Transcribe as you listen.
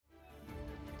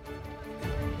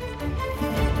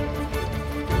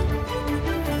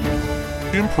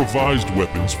Improvised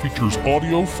Weapons features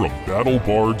audio from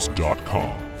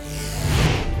BattleBards.com.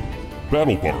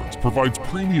 BattleBards provides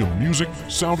premium music,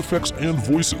 sound effects, and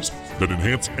voices that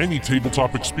enhance any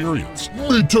tabletop experience.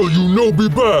 Me tell you no be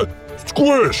bad.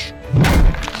 Squish!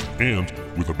 And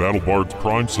with a BattleBards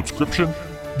Prime subscription,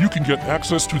 you can get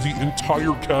access to the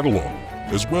entire catalog,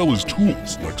 as well as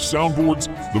tools like soundboards,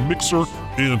 the mixer,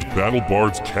 and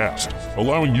BattleBards Cast,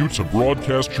 allowing you to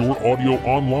broadcast your audio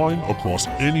online across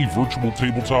any virtual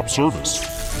tabletop service.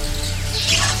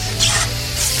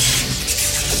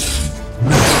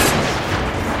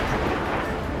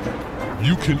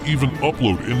 You can even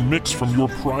upload and mix from your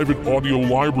private audio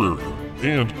library.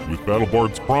 And with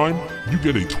BattleBards Prime, you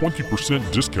get a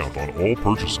 20% discount on all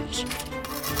purchases.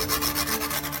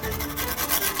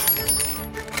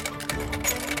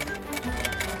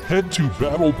 Head to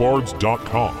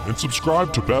BattleBards.com and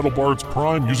subscribe to BattleBards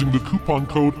Prime using the coupon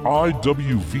code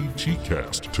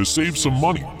IWVTcast to save some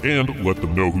money and let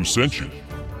them know who sent you.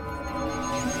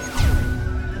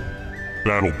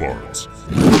 BattleBards.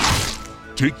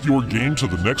 Take your game to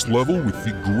the next level with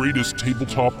the greatest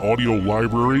tabletop audio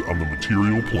library on the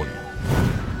material plane.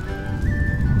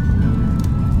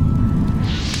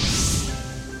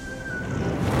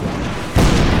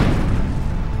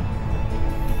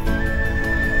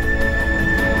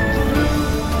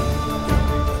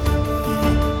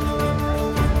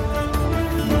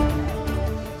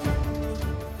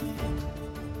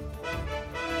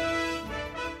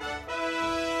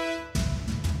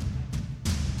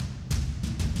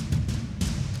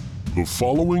 The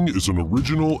following is an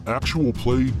original actual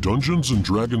play Dungeons &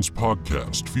 Dragons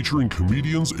podcast featuring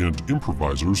comedians and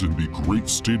improvisers in the great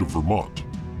state of Vermont.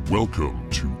 Welcome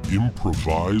to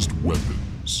Improvised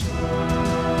Weapons.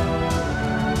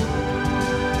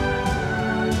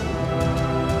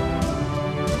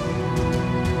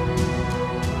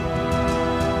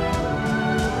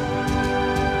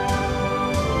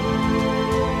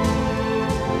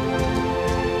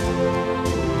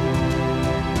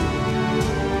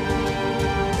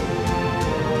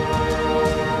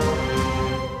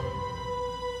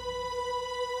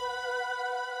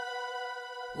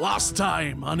 Last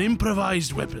time on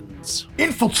Improvised Weapons.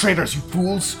 Infiltrators, you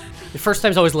fools! The first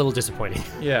time's always a little disappointing.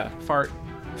 Yeah, fart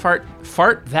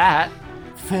that.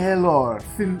 Felor,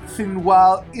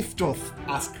 Finwal Iftoth,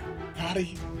 ask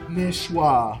Kari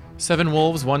Neshwa. 7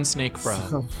 wolves, 1 snake,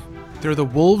 bro. They're the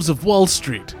wolves of Wall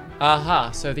Street.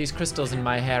 Aha, so these crystals in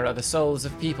my hair are the souls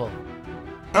of people.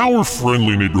 Our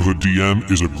friendly neighborhood DM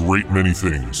is a great many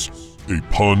things. A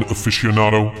pun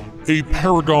aficionado, a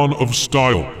paragon of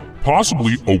style,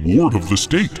 possibly a ward of the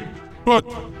state. But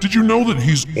did you know that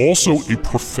he's also a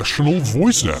professional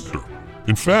voice actor?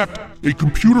 In fact, a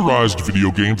computerized video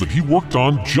game that he worked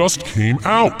on just came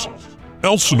out.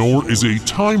 Elsinore is a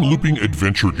time-looping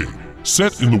adventure game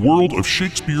set in the world of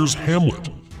Shakespeare's Hamlet.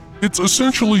 It's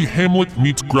essentially Hamlet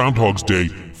meets Groundhog's Day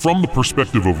from the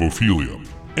perspective of Ophelia.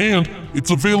 And it's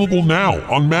available now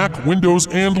on Mac, Windows,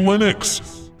 and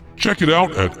Linux. Check it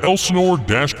out at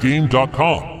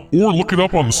elsinore-game.com. Or look it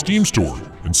up on the Steam store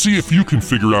and see if you can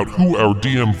figure out who our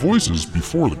DM voices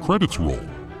before the credits roll.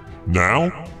 Now,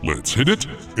 let's hit it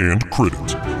and crit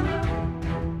it.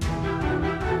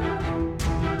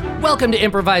 Welcome to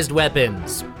Improvised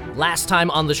Weapons. Last time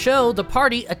on the show, the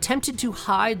party attempted to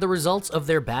hide the results of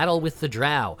their battle with the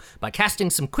drow by casting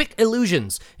some quick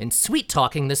illusions and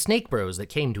sweet-talking the Snake Bros that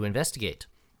came to investigate.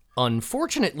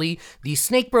 Unfortunately, the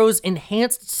Snake Bros'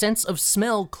 enhanced sense of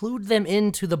smell clued them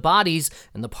into the bodies,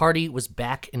 and the party was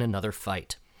back in another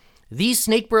fight. These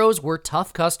Snake Bros were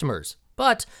tough customers,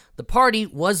 but the party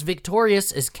was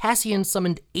victorious as Cassian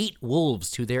summoned 8 wolves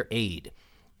to their aid.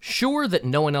 Sure that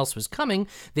no one else was coming,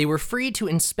 they were free to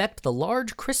inspect the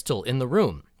large crystal in the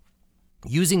room.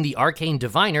 Using the arcane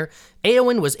diviner,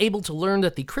 Éowyn was able to learn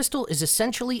that the crystal is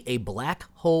essentially a black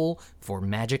hole for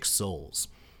magic souls.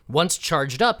 Once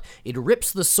charged up, it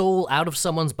rips the soul out of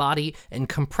someone's body and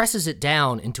compresses it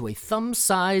down into a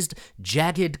thumb-sized,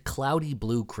 jagged, cloudy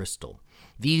blue crystal.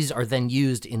 These are then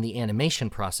used in the animation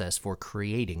process for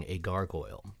creating a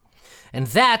gargoyle. And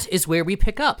that is where we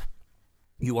pick up.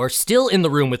 You are still in the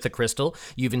room with the crystal.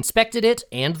 You've inspected it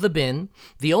and the bin.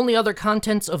 The only other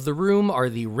contents of the room are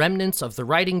the remnants of the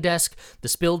writing desk, the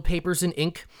spilled papers and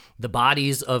ink, the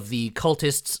bodies of the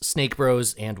cultists, Snake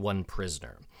Bros, and 1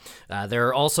 prisoner. There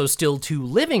are also still 2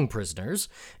 living prisoners.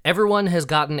 Everyone has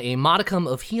gotten a modicum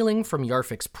of healing from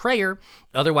Yarfik's prayer.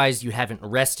 Otherwise, you haven't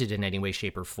rested in any way,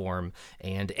 shape, or form.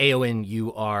 And Éowyn,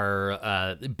 you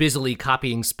are busily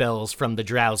copying spells from the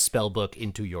Drow's spellbook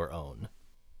into your own.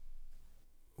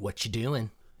 What you doing?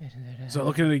 So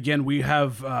looking at it again, we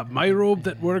have my robe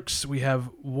that works. We have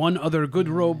one other good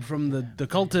robe from the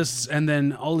cultists, and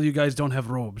then all of you guys don't have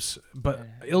robes. But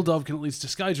Ildov can at least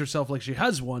disguise herself like she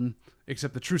has one,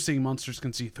 except the true seeing monsters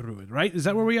can see through it, right? Is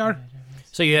that where we are?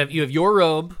 So you have your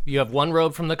robe. You have one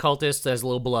robe from the cultist that has a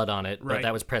little blood on it, but Right.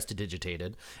 that was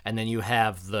prestidigitated. And then you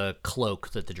have the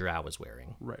cloak that the drow was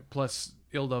wearing. Right. Plus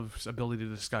Ildov's ability to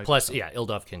disguise. Plus,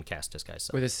 Ildov can cast disguise.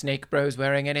 So. Were the snake bros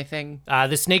wearing anything?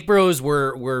 The Snake Bros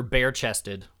were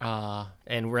bare-chested. Ah.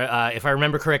 And if I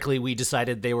remember correctly, we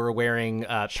decided they were wearing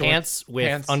pants with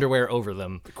pants. underwear over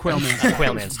them. Quailman.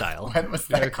 Quailman style. When was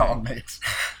that called, mate?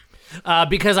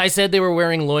 Because I said they were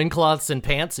wearing loincloths and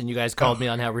pants, and you guys called me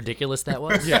on how ridiculous that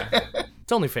was. Yeah.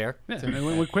 It's only fair. Yeah,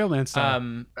 with Quailman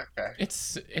style. Okay.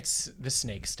 It's the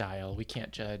snake style. We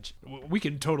can't judge. We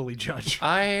can totally judge.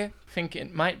 I think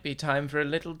it might be time for a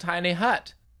little tiny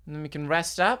hut. And then we can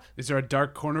rest up. Is there a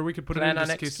dark corner we could put it Plan in our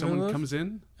just in case next someone move? comes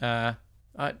in?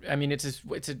 I mean, it's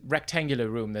a rectangular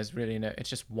room. There's really no. It's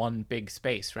just one big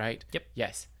space, right? Yep.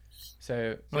 Yes.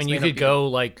 So I mean, you could go,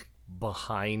 like,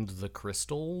 behind the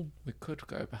crystal. We could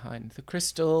go behind the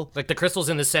crystal. Like, the crystal's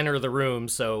in the center of the room,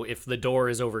 so if the door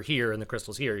is over here and the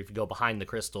crystal's here, if you go behind the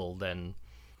crystal, then...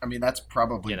 I mean, that's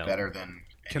probably You know. better than.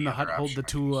 Can the hut hold the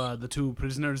two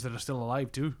prisoners that are still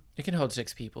alive too? It can hold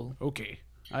 6 people. Okay.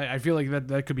 I feel like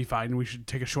that could be fine. We should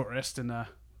take a short rest and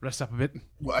rest up a bit.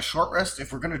 Well, a short rest.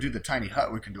 If we're gonna do the tiny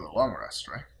hut, we can do a long rest,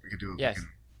 right? We could do. Yes. We can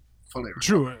fully.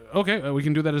 True. Okay, we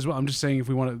can do that as well. I'm just saying if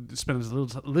we want to spend as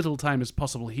little time as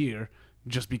possible here,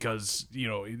 just because, you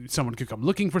know, someone could come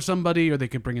looking for somebody, or they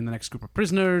could bring in the next group of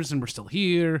prisoners, and we're still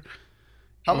here.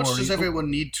 How much Or does you-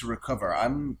 everyone need to recover?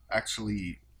 I'm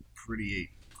actually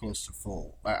pretty close to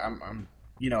full. I'm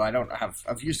you know, I don't have.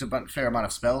 I've used a fair amount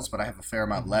of spells, but I have a fair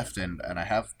amount left, and I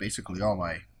have basically all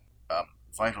my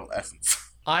vital essence.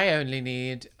 I only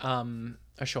need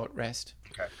a short rest.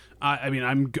 Okay. I mean,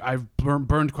 I've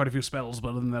burned quite a few spells, but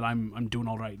other than that, I'm doing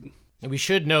all right. And we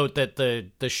should note that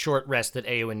the short rest that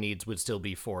Eowyn needs would still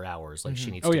be 4 hours. Like, she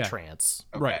needs Oh, to yeah. trance.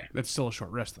 Right. That's still a short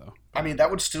rest, though. I mean,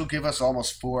 that would still give us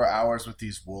almost 4 hours with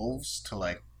these wolves to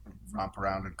like romp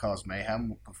around and cause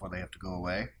mayhem before they have to go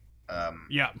away.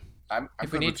 Yeah. I'm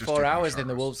If we good with need just 4 taking a hours, short then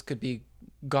the rest. wolves could be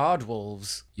guard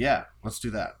wolves. Yeah, let's do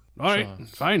that. All right.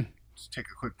 Fine. Let's take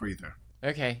a quick breather.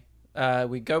 Okay.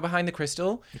 We go behind the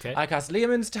crystal. Okay. I cast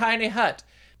Leomund's tiny hut.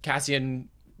 Cassian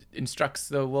instructs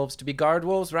the wolves to be guard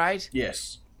wolves, right?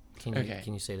 Yes. Can you, Okay.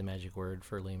 can you say the magic word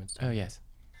for layman's Oh terms? yes.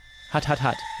 Hut, hut,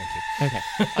 hut. Thank you. Okay.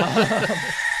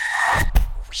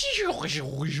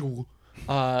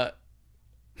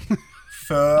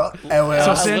 For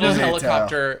our a Sanders-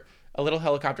 little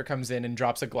helicopter comes in and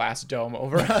drops a glass dome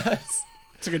over us.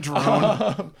 It's like a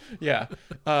drone. Yeah.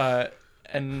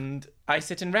 And I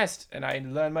sit and rest, and I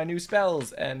learn my new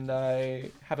spells, and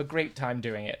I have a great time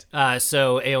doing it.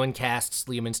 So Eowyn casts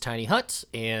Leomund's tiny hut,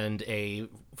 and a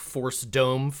force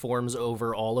dome forms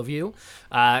over all of you.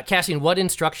 Cassian, what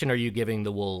instruction are you giving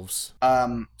the wolves?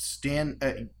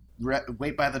 Stand.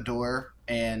 Wait by the door,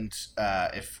 and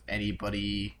if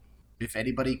anybody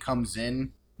comes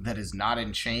in that is not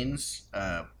in chains,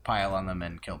 pile on them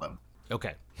and kill them.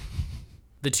 Okay.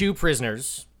 The 2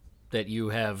 prisoners that you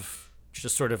have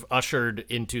just sort of ushered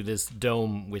into this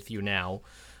dome with you now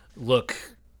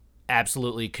look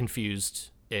absolutely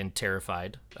confused and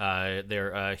terrified.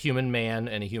 They're a human man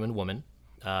and a human woman.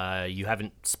 You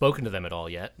haven't spoken to them at all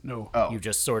yet. No. Oh. You've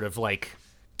just sort of like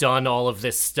done all of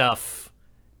this stuff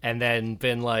and then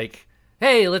been like,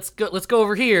 "Hey, let's go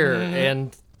over here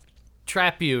and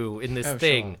trap you in this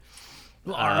thing."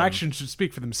 Well, our actions should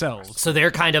speak for themselves. So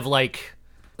they're kind of like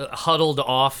huddled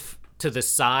off to the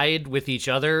side with each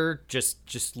other,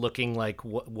 just looking like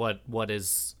what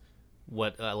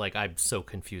like I'm so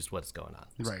confused what's going on.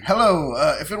 Right. Hello,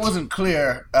 if it wasn't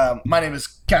clear, my name is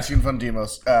Cassian Von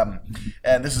Demos,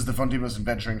 and this is the Von Demos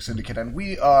Adventuring Syndicate, and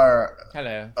we are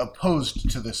Hello.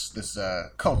 opposed to this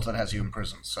cult that has you in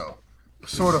prison, so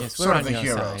sort of Yes, we're on the your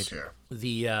heroes side.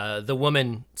 here. The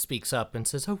woman speaks up and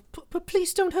says, "Oh,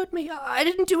 please don't hurt me. I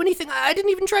didn't do anything. I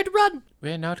didn't even try to run."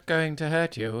 We're not going to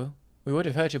hurt you. We would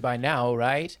have hurt you by now,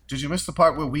 right? Did you miss the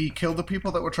part where we killed the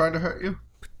people that were trying to hurt you?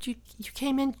 You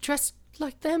came in dressed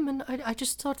like them, and I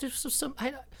just thought it was some.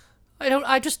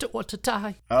 I just don't want to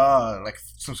die. Like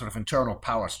some sort of internal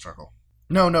power struggle.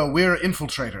 No, we're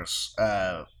infiltrators.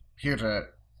 Here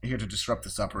to disrupt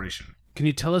this operation. Can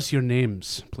you tell us your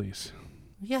names, please?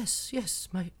 Yes.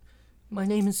 My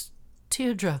name is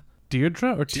Teardra.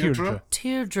 Deirdre or Deirdre?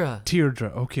 Teardra? Teardra.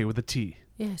 Teardra. Okay, with a T.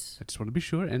 Yes. I just want to be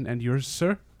sure. And yours,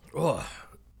 sir? Oh,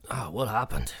 what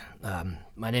happened?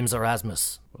 My name's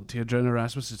Erasmus. Well, Teardra and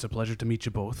Erasmus, it's a pleasure to meet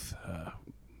you both.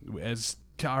 As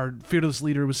our fearless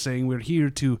leader was saying, we're here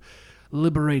to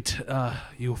liberate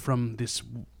you from this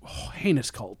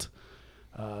heinous cult.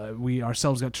 We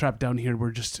ourselves got trapped down here.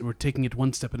 We're taking it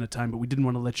one step at a time, but we didn't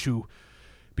want to let you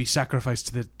be sacrificed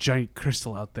to the giant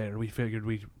crystal out there. We figured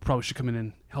we probably should come in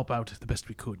and help out the best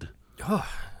we could. Oh,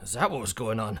 is that what was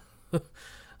going on? I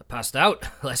passed out.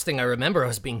 Last thing I remember, I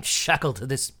was being shackled to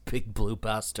this big blue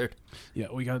bastard. Yeah,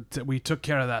 we took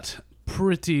care of that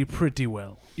pretty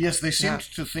well. Yes, they seemed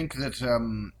to think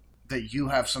that that you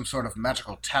have some sort of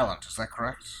magical talent. Is that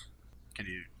correct? Can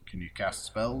you cast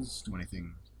spells? Do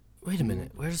anything? Wait a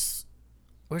minute. Where's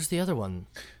the other one?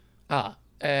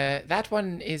 That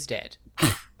one is dead.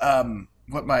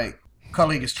 What my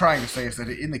colleague is trying to say is that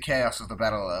in the chaos of the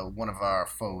battle, one of our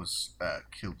foes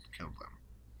killed them.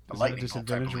 Is that a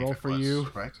disadvantage roll for you?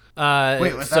 Right?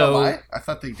 Wait, was that a lie? I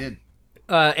thought they did.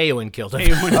 Eowyn killed him.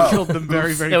 Eowyn killed them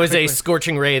very, very There was quickly. a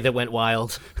scorching ray that went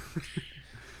wild.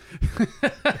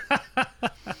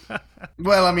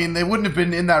 Well, I mean, they wouldn't have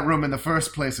been in that room in the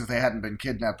first place if they hadn't been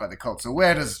kidnapped by the cult. So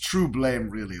where does true blame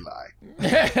really lie?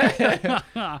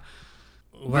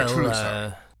 We're truly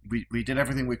sorry. We did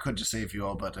everything we could to save you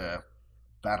all, but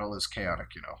battle is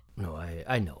chaotic, you know. No,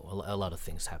 I know. A lot of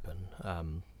things happen.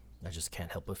 I just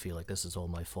can't help but feel like this is all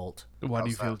my fault. Why do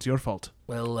you feel it's your fault?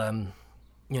 Well,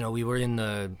 we were in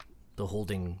the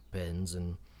holding pens,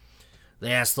 and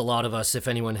they asked a lot of us if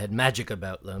anyone had magic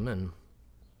about them, and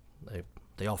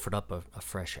they offered up a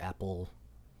fresh apple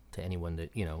to anyone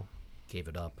that, gave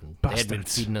it up. And they had been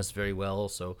Bastards. feeding us very well,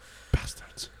 so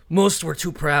Bastards. most were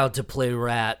too proud to play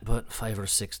rat, but 5 or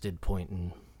 6 did point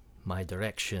in my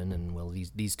direction, and, well,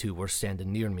 these two were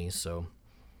standing near me, so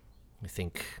I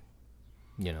think,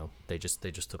 they just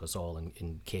took us all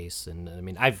in case. And, I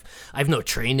mean, I've no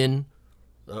training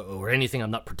or anything.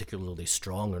 I'm not particularly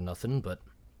strong or nothing, but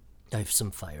I have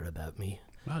some fire about me.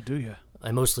 Wow, do you?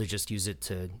 I mostly just use it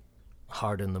to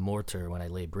harden the mortar when I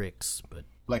lay bricks, but...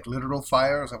 Like literal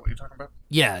fire? Is that what you're talking about?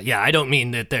 Yeah, I don't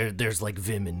mean that there's, like,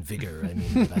 vim and vigor. I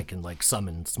mean that I can, like,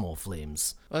 summon small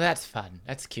flames. Well, that's fun.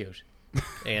 That's cute.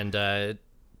 And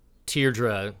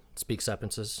Teardra speaks up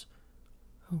and says,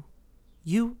 "Oh,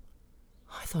 you?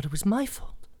 I thought it was my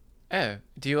fault." Oh,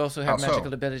 do you also have How so?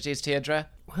 magical abilities, Teardra?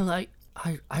 Well,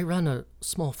 I run a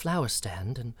small flower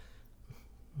stand, and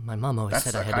my mom always That's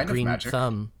said a I had kind a of green magic.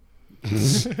 thumb.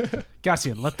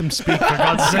 Gassian, let them speak, for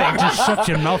God's sake. Just shut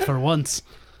your mouth for once.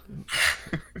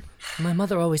 My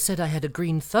mother always said I had a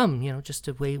green thumb, just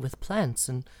a way with plants,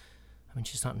 and I mean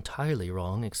she's not entirely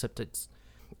wrong, except it's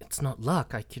not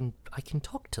luck. I can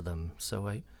talk to them, so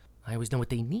I always know what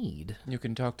they need. You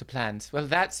can talk to plants. Well,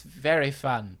 that's very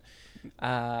fun.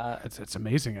 It's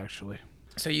amazing, actually.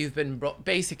 So you've been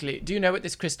basically. Do you know what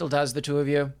this crystal does, the two of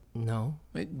you? No.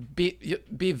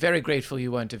 Be very grateful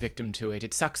you weren't a victim to it.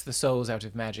 It sucks the souls out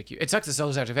of magic. It sucks the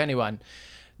souls out of anyone.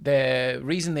 The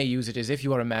reason they use it is if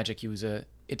you are a magic user,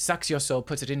 it sucks your soul,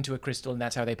 puts it into a crystal, and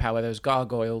that's how they power those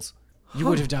gargoyles. You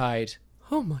would have died.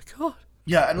 Oh my god.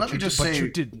 Yeah, and let me just But say, you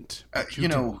didn't. you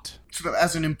know, sort of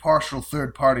as an impartial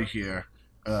third party here,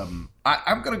 I'm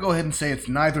going to go ahead and say it's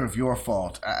neither of your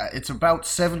fault. It's about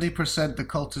 70% the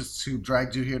cultists who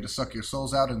dragged you here to suck your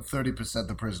souls out, and 30%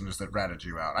 the prisoners that ratted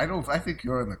you out. I think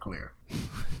you're in the clear.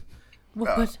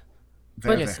 But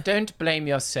There, Yes, there. don't blame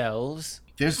yourselves.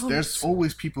 There's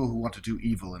always people who want to do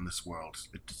evil in this world.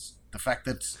 The fact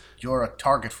that you're a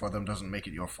target for them doesn't make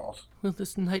it your fault. will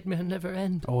this nightmare never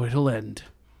end? Oh, it'll end.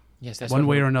 Yes, that's One what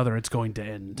way we're- or another, it's going to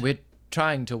end. We're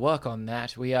trying to work on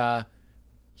that. We are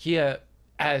here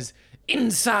as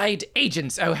inside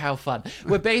agents. Oh, how fun.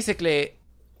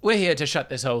 We're here to shut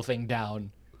this whole thing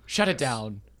down. Shut it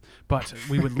down. But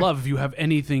we would love if you have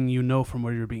anything you know from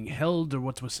where you're being held, or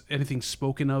what was anything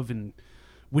spoken of in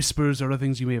whispers or other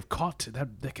things you may have caught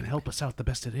that can help us out the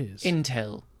best it is.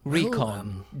 Intel,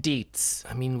 recon, deets.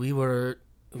 I mean, we were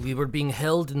being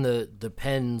held in the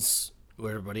pens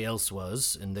where everybody else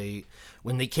was, and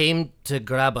when they came to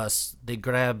grab us, they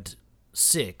grabbed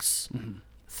 6. Mm-hmm.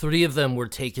 3 of them were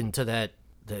taken to that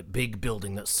big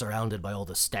building that's surrounded by all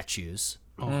the statues.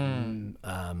 Building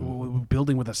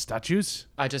with the statues?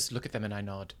 I just look at them and I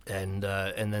nod. And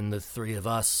then the 3 of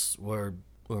us were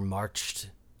marched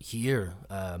here.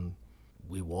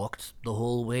 We walked the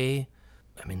whole way.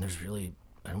 I mean, I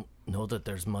don't know that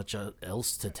there's much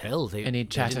else to tell. Any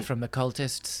chatter from the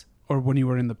cultists? Or when you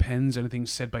were in the pens, anything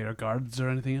said by your guards or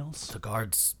anything else? The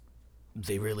guards,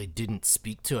 they really didn't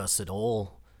speak to us at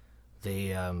all.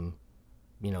 They,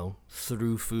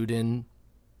 threw food in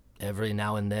every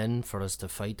now and then for us to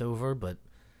fight over, but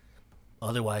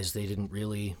otherwise they didn't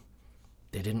really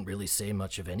say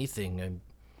much of anything.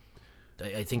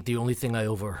 I think the only thing I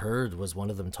overheard was one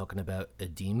of them talking about a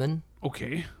demon.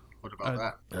 Okay. What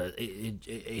about that?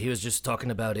 He was just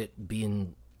talking about it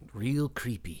being real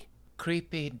creepy.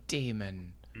 Creepy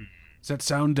demon. Does that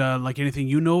sound like anything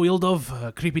you know,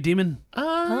 Ildov? Creepy demon?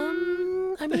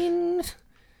 I mean,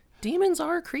 demons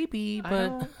are creepy,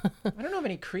 but I don't know of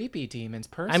any creepy demons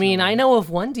personally. I mean, I know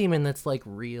of one demon that's like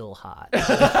real hot.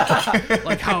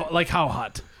 Like how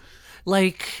hot?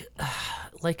 like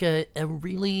a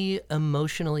really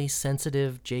emotionally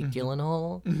sensitive Jake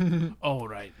Gyllenhaal. Oh,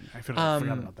 right. I forgot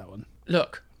about that one.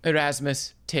 Look,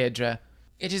 Erasmus, Teardra,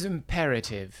 it is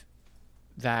imperative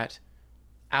that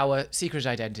our secret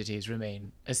identities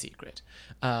remain a secret.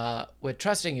 We're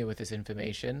trusting you with this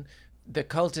information. The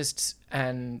cultists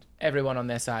and everyone on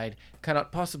their side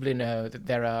cannot possibly know that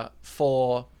there are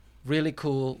 4 really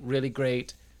cool, really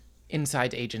great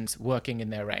inside agents working in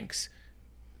their ranks.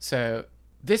 So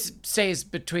this stays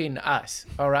between us,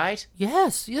 all right?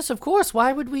 Yes, of course.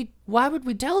 Why would we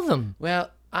tell them? Well,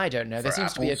 I don't know. There For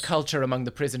seems to be a apples. culture among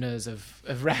the prisoners of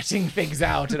ratting things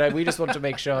out, and we just want to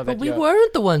make sure that But we you're...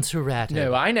 weren't the ones who ratted.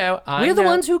 No, I know. We're the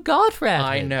ones who got ratted.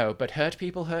 I know, but hurt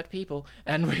people,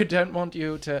 and we don't want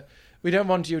you to.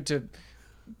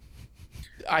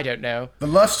 I don't know. The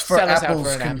lust for Sell us out apples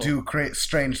for an can apple. do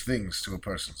strange things to a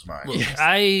person's mind. Look,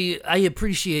 I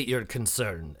appreciate your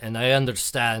concern, and I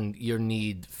understand your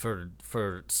need for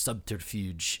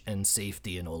subterfuge and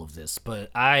safety and all of this, but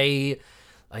I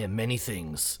am many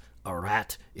things. A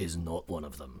rat is not one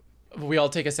of them. We all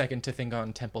take a second to think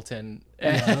on Templeton.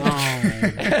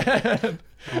 R.I.P.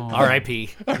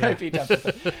 R.I.P.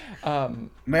 Templeton.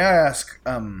 May I ask,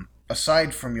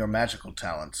 aside from your magical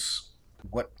talents,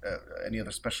 what any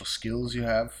other special skills you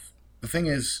have? The thing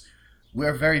is,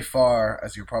 we're very far,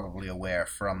 as you're probably aware,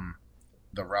 from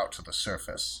the route to the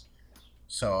surface.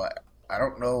 So I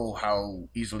don't know how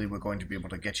easily we're going to be able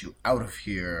to get you out of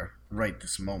here right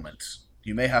this moment.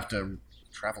 You may have to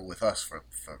travel with us for a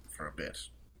bit.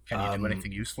 Can you do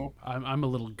anything useful? I'm a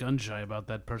little gun shy about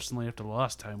that personally. After the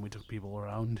last time we took people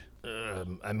around,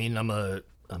 I mean, I'm a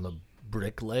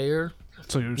bricklayer.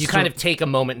 so You kind of take a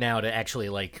moment now to actually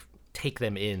like take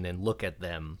them in and look at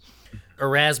them.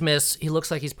 Erasmus, he looks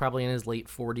like he's probably in his late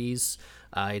 40s.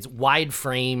 He's wide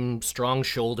frame, strong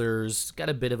shoulders, got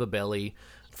a bit of a belly,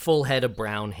 full head of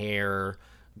brown hair,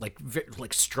 like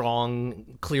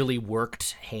strong, clearly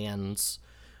worked hands.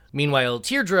 Meanwhile,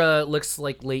 Teardra looks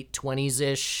like late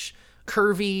 20s-ish,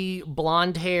 curvy,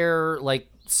 blonde hair, like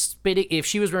spitting. If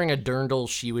she was wearing a dirndl,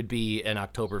 she would be an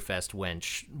Oktoberfest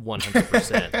wench,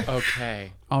 100%.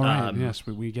 Okay. All right. Yes,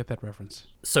 we get that reference.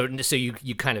 So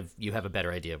you kind of you have a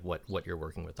better idea of what you're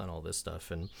working with on all this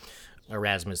stuff. And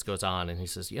Erasmus goes on and he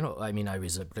says, I mean, I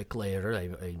was a bricklayer.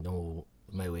 I know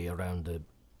my way around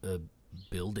a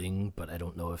building, but I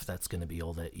don't know if that's going to be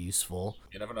all that useful.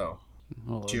 You never know.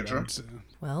 Well, Teardra? that's,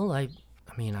 Well, I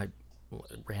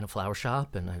ran a flower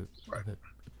shop and I'm a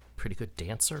pretty good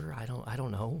dancer. I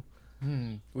don't know.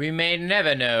 We may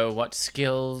never know what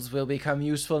skills will become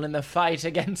useful in the fight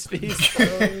against these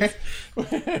foes.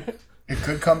 It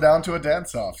could come down to a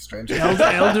dance-off, strangely.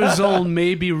 Elder Zol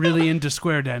may be really into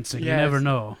square dancing. You Yes. never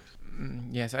know.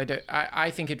 Yes,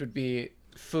 I think it would be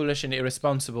foolish and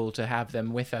irresponsible to have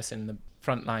them with us in the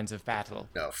front lines of battle.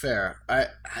 No, fair.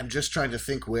 I'm just trying to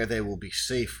think where they will be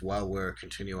safe while we're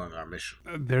continuing our mission.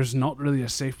 There's not really a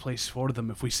safe place for them.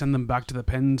 If we send them back to the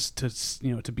pens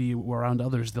to be around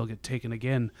others, they'll get taken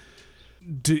again.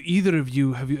 Do either of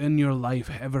you have you in your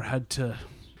life ever had to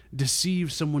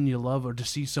deceive someone you love or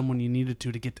deceive someone you needed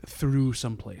to get through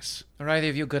someplace? Are either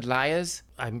of you good liars?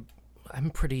 I'm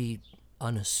pretty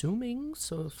unassuming,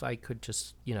 so if I could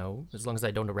just, as long as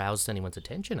I don't arouse anyone's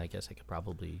attention, I guess I could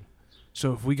probably.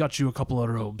 So if we got you a couple of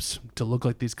robes to look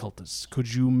like these cultists,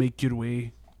 could you make your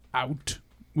way out?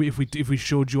 If we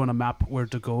showed you on a map where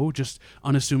to go, just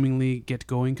unassumingly get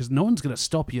going, because no one's gonna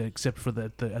stop you except for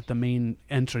at the main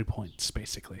entry points,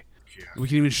 basically. Yeah. We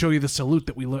can even show you the salute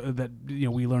that we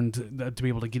learned to be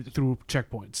able to get through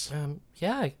checkpoints.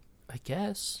 Yeah, I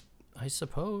guess, I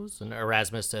suppose. And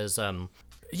Erasmus says,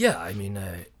 yeah, I mean,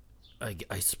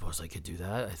 I suppose I could do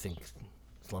that. I think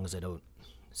as long as I don't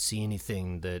see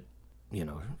anything that,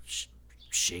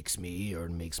 shakes me or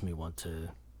makes me want to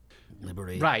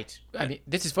liberate. Right. I mean,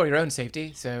 this is for your own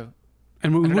safety, so...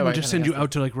 And we I don't know wouldn't why just I send think you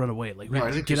out to run away. Like, No,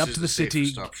 I think get this up is to the the city,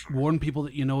 safest option. warn people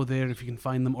that you know there if you can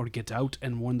find them, or get out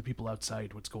and warn the people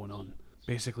outside what's going on.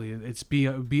 Basically, it's be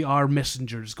our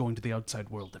messengers going to the outside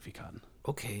world if you can.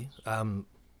 Okay. I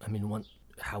mean,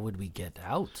 how would we get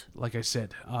out? Like I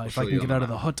said, if show I you can on get the out of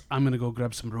the map. hut, I'm gonna go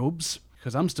grab some robes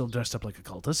because I'm still dressed up like a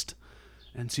cultist,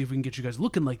 and see if we can get you guys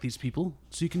looking like these people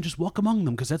so you can just walk among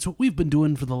them, because that's what we've been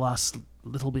doing for the last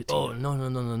little bit. Oh,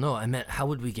 no. I meant, how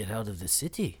would we get out of the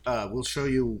city? We'll show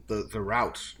you the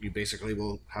route. You basically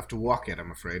will have to walk it,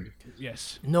 I'm afraid.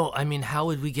 Yes. No, I mean, how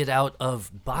would we get out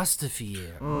of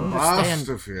Bastafir? Understand?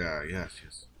 Bastafir,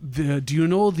 yes. Do you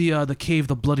know the cave,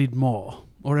 the Bloodied Maw?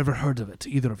 Or ever heard of it,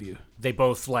 either of you? They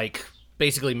both,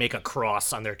 basically make a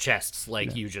cross on their chests,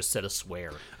 you just said a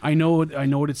swear. I know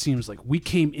what it seems like. We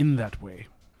came in that way.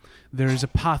 There is a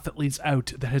path that leads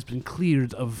out that has been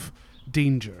cleared of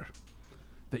danger,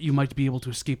 that you might be able to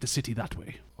escape the city that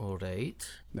way. All right.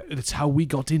 That's how we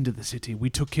got into the city. We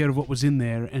took care of what was in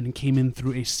there and came in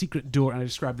through a secret door, and I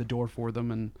described the door for them,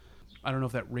 and I don't know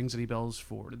if that rings any bells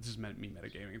for... This is me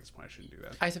metagaming at this point. I shouldn't do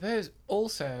that. I suppose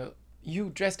also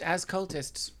you dressed as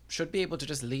cultists should be able to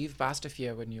just leave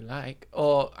Bastafir when you like.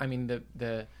 Or, I mean,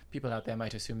 the people out there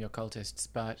might assume you're cultists,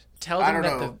 but tell them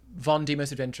that the Von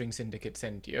Demos Adventuring Syndicate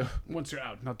sent you. Once you're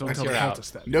out. Now, don't tell the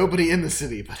cultists that. Nobody in the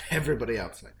city, but everybody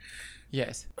outside.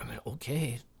 Yes. I mean,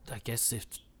 okay. I guess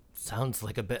it sounds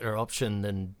like a better option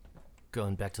than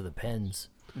going back to the pens.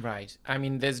 Right. I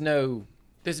mean, there's no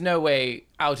way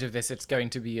out of this. It's going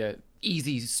to be a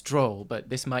easy stroll, but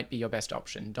this might be your best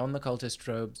option. Don the cultist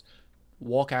robes,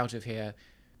 walk out of here.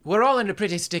 We're all in a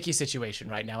pretty sticky situation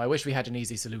right now. I wish we had an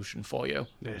easy solution for you.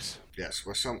 Yes. Yes,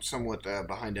 we're somewhat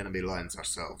behind enemy lines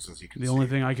ourselves, as you can see. The only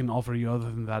thing I can offer you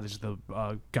other than that is the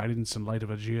guidance and light of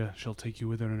Aegea. She'll take you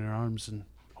with her in her arms and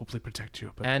hopefully protect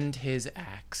you. But And his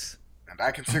axe. And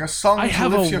I can sing a song I to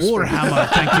have a lift your spirits. warhammer,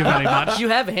 thank you very much. You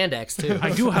have a hand axe, too.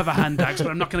 I do have a hand axe,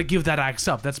 but I'm not going to give that axe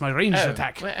up. That's my ranged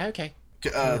attack. Well, okay.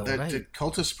 The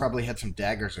cultists probably had some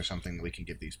daggers or something that we can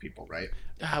give these people, right?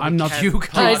 I'm not You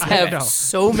guys have No.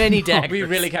 so many daggers. We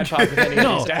really can't part with any of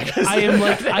No, these daggers. I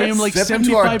am like Step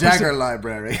into our 75%. dagger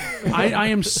library. I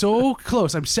am so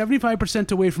close. I'm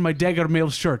 75% away from my dagger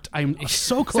mail shirt. I'm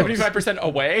so close. 75%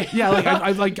 away? Yeah,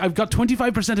 I've got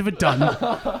 25% of it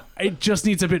done. It just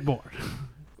needs a bit more.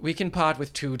 We can part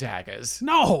with 2 daggers.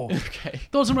 No. Okay.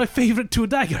 Those are my favorite 2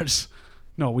 daggers.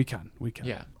 No, we can.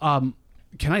 Yeah.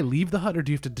 Can I leave the hut, or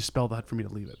do you have to dispel the hut for me to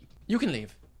leave it? You can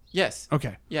leave. Yes.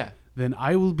 Okay. Yeah. Then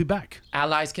I will be back.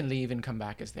 Allies can leave and come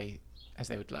back as they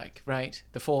would like, right?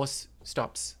 The Force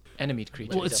stops enemy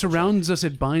creatures. Well, it surrounds us,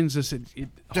 it binds us, it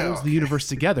holds the universe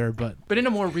together, but... But in a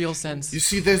more real sense. You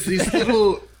see, there's these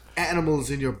little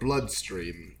animals in your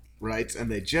bloodstream, right?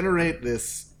 And they generate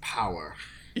this power.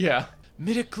 Yeah.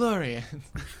 Midichlorians.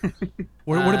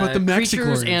 What about the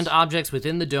creatures Maxichlorians? and objects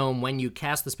within the dome, when you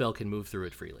cast the spell, can move through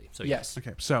it freely. So Yes.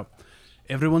 Okay, so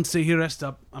everyone stay here, rest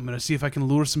up. I'm going to see if I can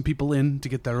lure some people in to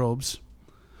get their robes.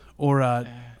 Or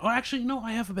actually, no,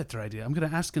 I have a better idea. I'm going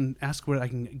to ask where I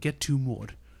can get 2 more.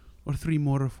 Or 3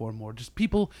 more or 4 more. Just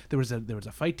people, there was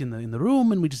a fight in the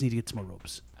room, and we just need to get some more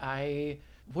robes. I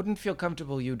wouldn't feel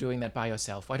comfortable you doing that by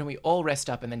yourself. Why don't we all rest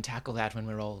up and then tackle that when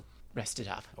we're all rested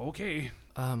up? Okay.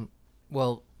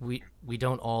 Well, we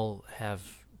don't all have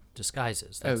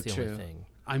disguises. That's the true. only thing.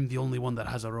 I'm the only one that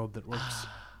has a robe that works.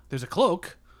 There's a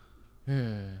cloak.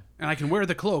 And I can wear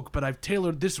the cloak, but I've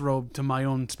tailored this robe to my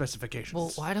own specifications.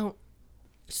 Well, why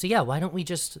don't we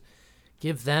just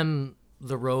give them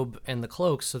the robe and the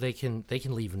cloak so they can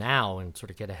leave now and sort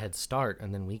of get a head start,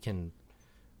 and then we can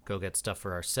go get stuff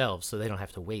for ourselves so they don't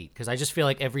have to wait. Because I just feel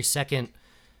like every second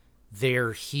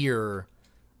they're here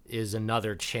is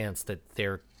another chance that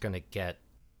they're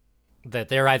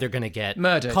either gonna get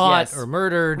Murdered, caught yes. or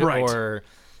murdered, Right.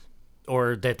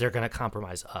 or that they're gonna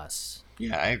compromise us.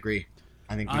 Yeah, I agree.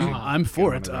 I think we should I'm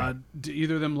for get it. on the right. Do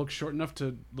either of them look short enough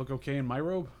to look okay in my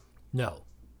robe? No,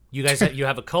 you guys you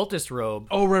have a cultist robe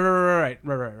Oh, right.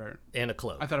 and a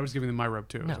cloak. I thought I was giving them my robe,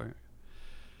 too. I was No. like,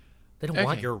 They don't want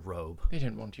Okay. your robe They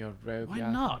didn't want your robe. why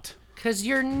yeah. not? because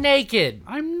you're naked.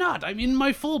 I'm not. I'm in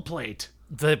my full plate.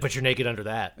 But you're naked under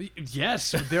that.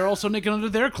 Yes, they're also naked under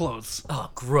their clothes. Oh,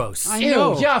 gross. I Ew,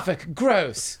 know. Yafik,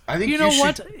 gross. I think You know should-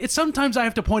 what? It's sometimes I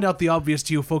have to point out the obvious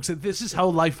to you folks that this is how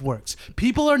life works.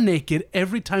 People are naked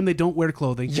every time they don't wear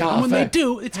clothing. And when they Yafik,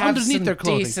 do, it's have underneath some their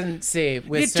clothing. decency.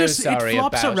 We're It so just sorry it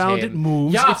flops about around, him. it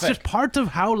moves. It's Yafik, just part of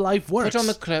how life works. put on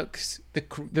the cloaks,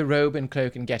 the robe and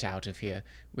cloak, and get out of here.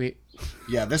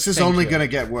 Yeah, this is Thank only you. going to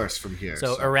get worse from here.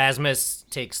 So Erasmus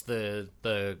takes the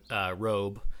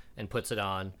robe and puts it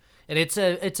on, and it's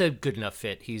a good enough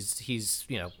fit. He's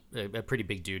a pretty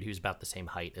big dude. He was about the same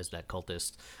height as that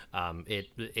cultist.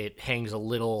 It hangs a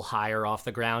little higher off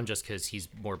the ground just because he's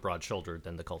more broad shouldered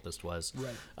than the cultist was.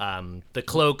 Right. The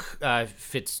cloak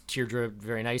fits Teardra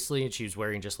very nicely, and she's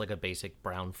wearing just like a basic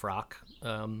brown frock.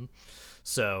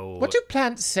 So What do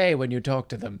plants say when you talk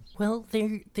to them? well,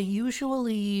 they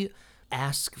usually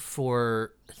ask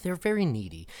for. They're very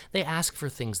needy. They ask for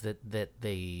things that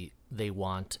they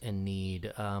want and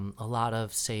need. A lot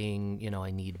of saying,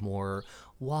 I need more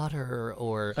water,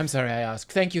 or I'm sorry I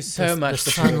asked. Thank you so much.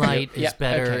 the sunlight is Yeah,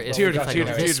 better okay. if Teardrop, I go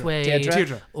Teardrop, this Teardrop, way.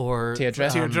 Teardrop. Or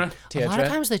Teardrop. a lot of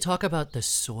times they talk about the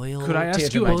soil. Could I ask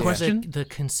Teardrop, you a my dear. question? The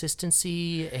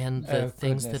consistency and the Oh,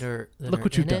 things goodness. that are Look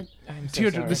what in you've done. it. I'm so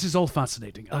Teardrop, sorry. this is all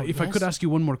fascinating. If I could yes? ask you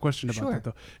one more question about Sure. that,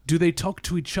 though. Do they talk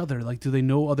to each other? Like, do they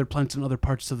know other plants in other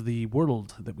parts of the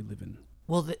world that we live in?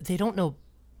 Well, they don't know.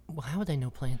 Well, how would they know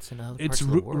plants in other It's parts of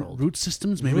the world? root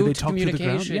systems? Maybe they Root talk to the ground?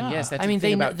 communication, Yeah. yes, that's I the mean,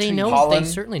 thing about they trees. know. Pollen. They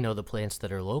certainly know the plants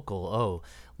that are local. Oh,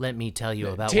 let me tell you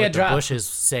about Teardrop. what the bushes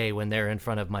say when they're in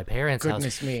front of my parents'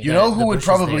 Goodness house. me. You know The who would bushes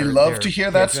probably there, love they're- to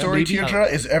hear that Teardra? story, Maybe-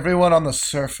 Teardra? Is everyone on the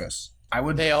surface. I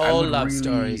would. They I all would love really-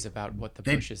 stories about what the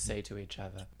they- bushes say to each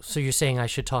other. So you're saying I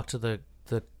should talk to the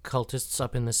cultists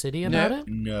up in the city No. about it?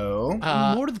 No.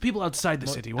 More to the people outside the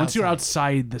city. Once you're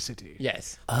outside the city.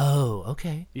 Yes. Oh,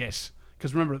 okay. Yes.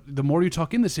 Because remember, the more you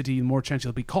talk in the city, the more chance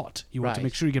you'll be caught. You want to Right.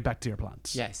 make sure you get back to your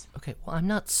plants. Yes. Okay. Well, I'm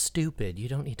not stupid. You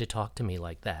don't need to talk to me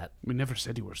like that. We never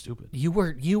said you were stupid. You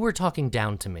were talking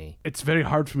down to me. It's very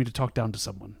hard for me to talk down to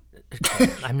someone.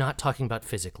 I'm not talking about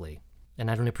physically,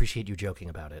 and I don't appreciate you joking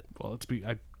about it. Well,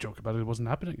 I joke about it. It wasn't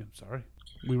happening. I'm sorry.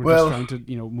 We were Well- just trying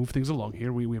to, move things along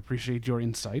here. We appreciate your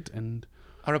insight and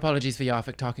Our apologies for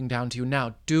Yarvik talking down to you.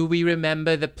 Now, do we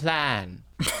remember the plan?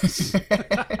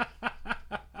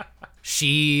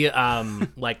 She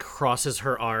crosses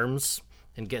her arms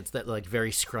and gets that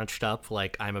very scrunched up,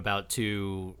 like I'm about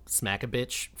to smack a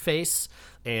bitch face.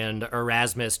 And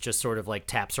Erasmus just sort of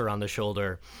taps her on the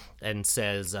shoulder and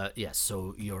says, "Yes,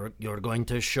 so you're going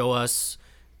to show us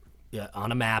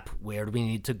on a map where we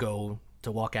need to go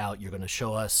to walk out. You're going to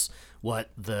show us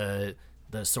what the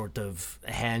sort of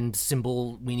hand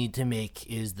symbol we need to make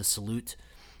is the salute,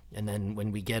 and then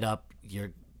when we get up,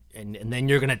 and then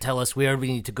you're going to tell us where we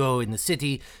need to go in the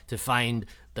city to find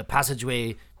the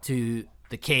passageway to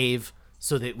the cave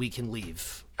so that we can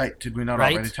leave." Hey, did we not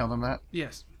Right? already tell them that?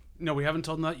 yes. No, we haven't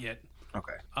told them that yet.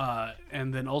 Okay.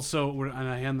 And then also, and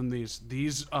I hand them these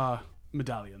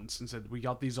medallions and said, we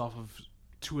got these off of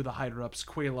two of the higher ups,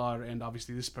 Qualar and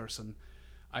obviously this person.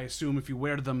 I assume if you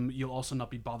wear them, you'll also not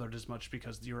be bothered as much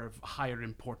because you're of higher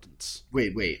importance.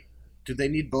 Wait. Do they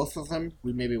need both of them?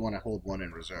 We maybe want to hold one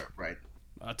in reserve, right?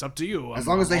 It's up to you. As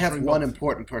long as they have offering one both.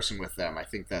 important person with them, I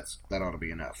think that ought to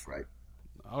be enough, right?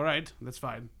 All right, that's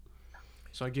fine.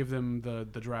 So I give them the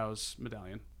Drow's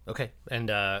medallion. Okay.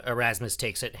 And Erasmus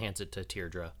takes it, hands it to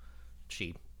Teardra.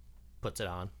 She puts it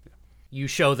on. You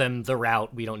show them the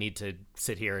route. We don't need to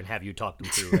sit here and have you talk them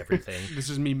through everything. This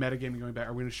is me metagaming going back.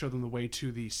 Are we going to show them the way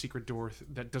to the secret door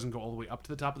that doesn't go all the way up to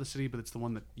the top of the city, but it's the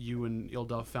one that you and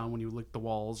Ildov found when you licked the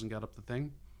walls and got up the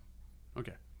thing?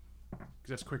 Okay. Because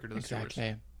that's quicker to the sewers.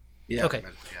 Exactly. Yeah. Okay. Might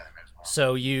as well.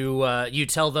 So you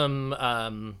tell them.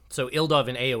 So Ildov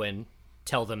and Eowyn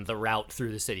tell them the route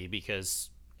through the city because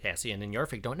Cassian and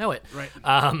Yarvik don't know it. Right.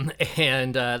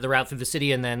 And the route through the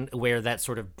city, and then where that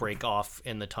sort of break off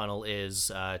in the tunnel is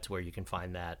to where you can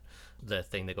find the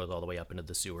thing that goes all the way up into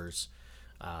the sewers.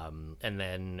 And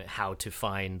then how to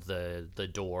find the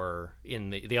door in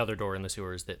the other door in the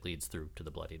sewers that leads through to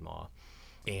the Bloodied Maw.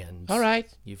 And All right.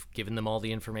 you've given them all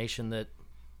the information that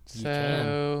you can.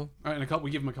 So All right, and we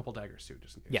give them a couple daggers too,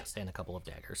 just in case. Yes, and a couple of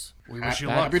daggers. We wish you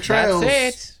Happy luck. trails.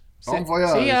 that's it. Bon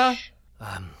voyage. See ya.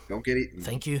 Don't get eaten.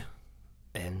 Thank you,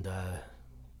 and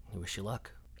we wish you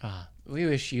luck. We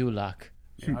wish you luck.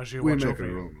 Yeah, I should We watch make over our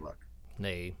you. own luck.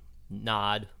 They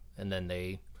nod, and then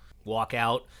they walk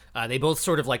out. They both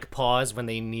sort of pause when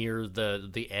they near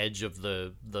the edge of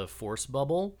the force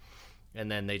bubble, and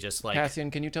then they just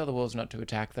Cassian, can you tell the wolves not to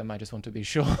attack them? I just want to be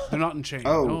sure. They're not in chains.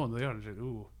 Oh. No, they are in chains.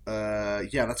 Ooh.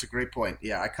 Yeah, that's a great point.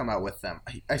 Yeah, I come out with them.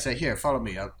 I say, here, follow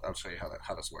me. I'll show you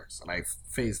how this works. And I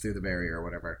phase through the barrier or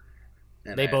whatever.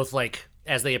 And they I- both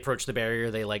as they approach the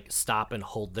barrier, they stop and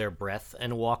hold their breath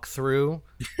and walk through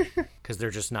because they're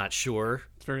just not sure.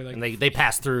 It's very And they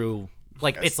pass through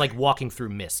it's like walking through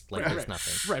mist. There's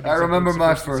nothing. right. I remember it's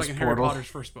my it's first like in Harry portal. Potter's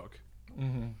first book.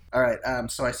 All right.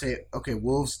 So I say, okay,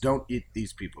 wolves, don't eat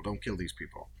these people. Don't kill these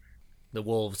people. The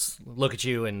wolves look at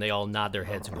you and they all nod their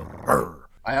heads and go, "Arr."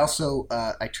 I also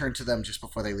I turn to them just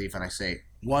before they leave and I say,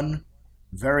 one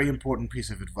very important piece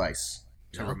of advice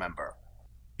to remember.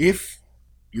 If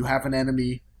you have an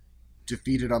enemy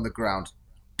defeated on the ground,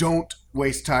 don't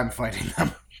waste time fighting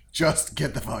them. Just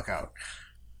get the fuck out.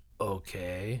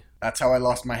 Okay. That's how I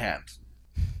lost my hand.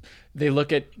 They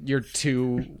look at your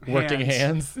two working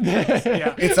hands.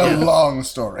 Yeah. It's a long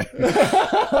story.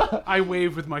 I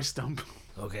wave with my stump.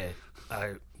 Okay.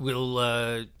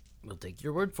 We'll take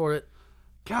your word for it.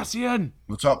 Cassian,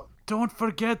 What's up? don't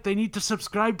forget they need to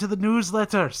subscribe to the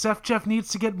newsletter. Chef Jeff needs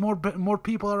to get more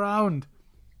people around.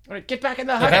 All right, get back in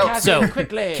the hut, Okay, Cassian, So,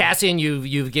 quickly. Cassian,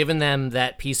 you've given them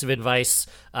that piece of advice.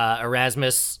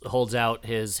 Erasmus holds out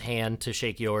his hand to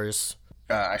shake yours.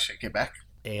 I should get back.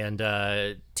 And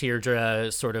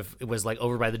Teardra sort of was like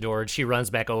over by the door, and she runs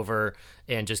back over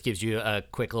and just gives you a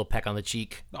quick little peck on the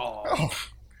cheek. Oh,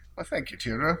 well, thank you,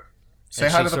 Tira. Say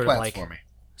And hi she to the sort of plants like- for me.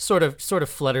 Sort of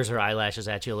flutters her eyelashes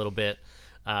at you a little bit,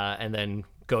 and then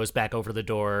goes back over to the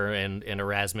door. And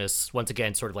Erasmus once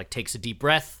again sort of like takes a deep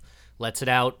breath, lets it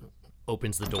out,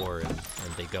 opens the door,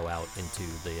 and they go out into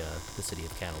the city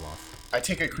of Caneloth. I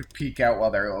take a quick peek out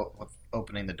while they're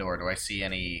opening the door. Do I see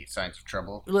any signs of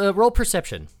trouble? Roll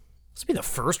perception. This will be the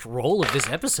first roll of this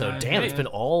episode. Damn, it's been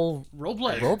all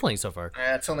role-playing so far.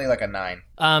 It's only like a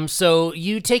 9. So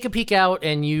you take a peek out,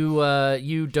 and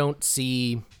you don't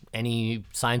see any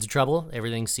signs of trouble.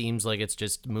 Everything seems like it's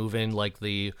just moving like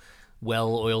the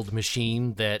well-oiled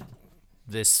machine that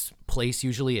this place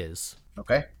usually is.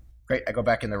 Okay, great. I go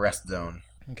back in the rest zone.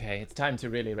 Okay, it's time to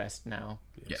really rest now.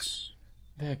 Yes.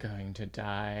 They're going to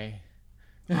die.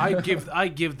 I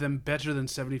give them better than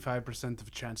 75% of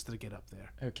a chance to get up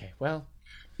there. Okay, well,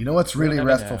 You know what's really never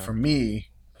restful know. for me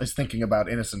is thinking about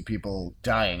innocent people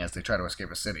dying as they try to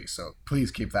escape a city. So please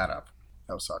keep that up.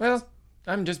 That was sarcasm. well,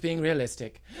 I'm just being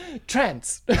realistic.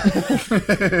 Trance!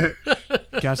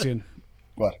 Cassian,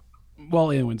 What? while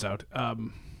Eowyn's out,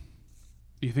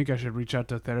 you think I should reach out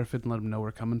to Therafid and let him know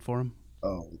we're coming for him?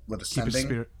 Oh, with Keep his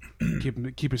ascending?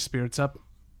 spirit, keep his spirits up.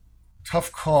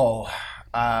 Tough call.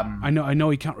 I know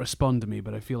he can't respond to me,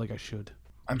 but I feel like I should.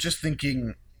 I'm just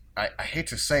thinking. I hate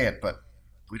to say it, but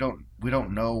we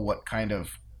don't know what kind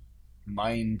of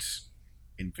mind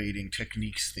invading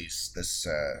techniques this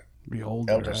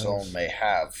Beholder Elder has- Zone may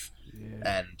have.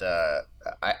 And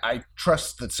I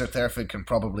trust that Sir Therafid can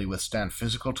probably withstand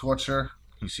physical torture.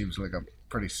 He seems like a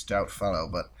pretty stout fellow,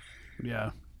 but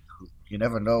Yeah. you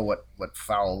never know what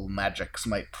foul magics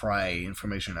might pry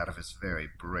information out of his very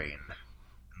brain.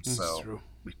 And That's so true.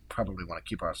 we probably want to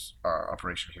keep our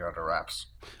operation here under wraps.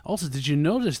 Also, did you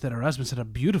notice that Erasmus had a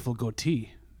beautiful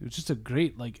goatee? It was just a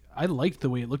great, I liked the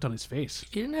way it looked on his face.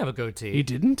 He didn't have a goatee. He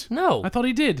didn't? No. I thought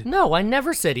he did. No, I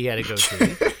never said he had a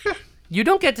goatee. You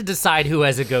don't get to decide who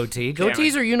has a goatee.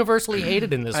 Goatees are universally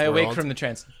hated in this I world. awake from the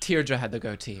trance. Teardra had the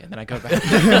goatee, and then I go back.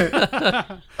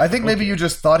 I think maybe you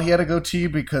just thought he had a goatee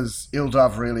because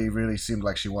Ildov really, really seemed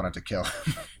like she wanted to kill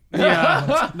him.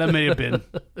 Yeah, that may have been.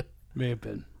 May have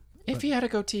been. If he had a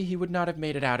goatee, he would not have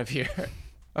made it out of here.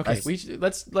 Okay, I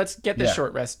s- let's get this Yeah.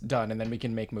 short rest done, and then we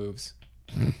can make moves.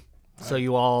 So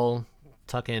you all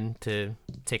tuck in to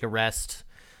take a rest.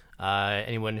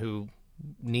 Anyone who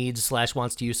needs /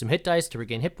 wants to use some hit dice to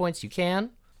regain hit points, you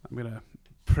can. I'm going to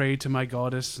pray to my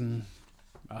goddess and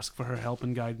ask for her help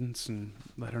and guidance and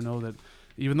let her know that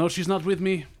even though she's not with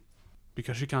me,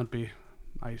 because she can't be,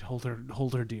 I hold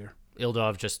her dear.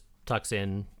 Ildov just tucks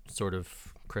in, sort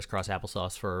of crisscross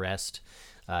applesauce for a rest.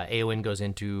 Eowyn goes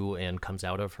into and comes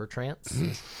out of her trance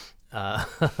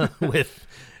with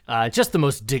just the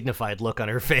most dignified look on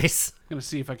her face. I'm going to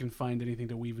see if I can find anything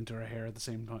to weave into her hair at the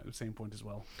same point as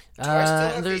well. Do I still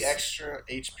have there's- the extra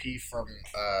HP from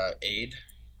aid?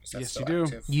 Is that Yes, still you do.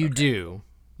 active? You Okay. do.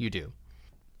 You do.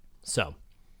 So,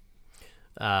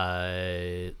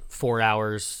 4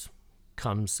 hours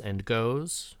comes and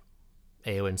goes.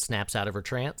 Eowyn snaps out of her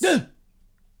trance.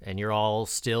 And you're all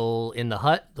still in the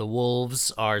hut. The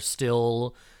wolves are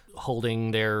still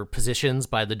holding their positions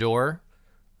by the door.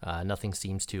 Nothing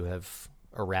seems to have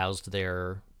aroused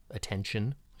their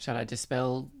attention. Shall I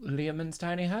dispel Liamon's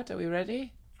tiny hut? Are we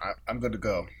ready? I'm good to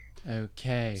go.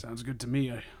 Okay. Sounds good to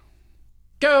me.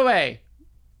 Go away!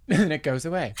 And it goes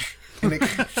away. And it-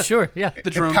 Sure, yeah. The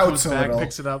drone pouts comes a back, little.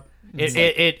 picks it up.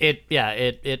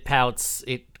 It pouts.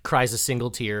 It cries a single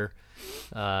tear,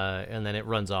 and then it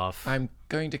runs off. I'm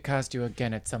going to cast you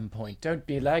again at some point. Don't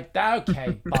be like that.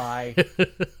 Okay, bye.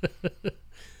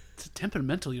 It's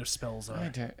temperamental your spells are.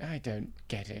 I don't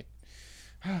get it.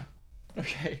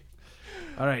 Okay.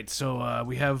 All right, so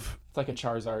we have It's like a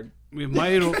Charizard.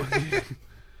 my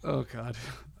oh god.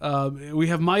 We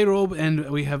have my robe and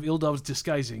we have Ildov's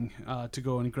disguising to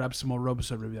go and grab some more robes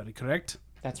for everybody, correct?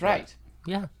 That's right.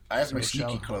 Yeah. I have my So sneaky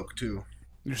shall- cloak too.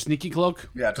 Your sneaky cloak?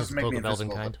 Yeah, it doesn't make Cloak me of Elven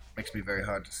invisible, kind. but makes me very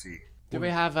hard to see. Do we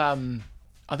have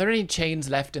are there any chains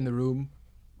left in the room?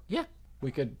 Yeah.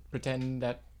 We could pretend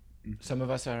that some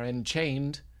of us are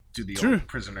enchained. Do the True. old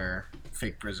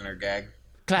fake prisoner gag.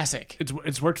 Classic.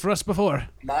 It's worked for us before.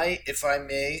 If I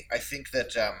may, I think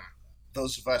that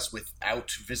those of us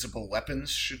without visible weapons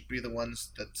should be the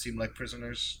ones that seem like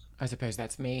prisoners. I suppose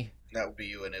that's me. That would be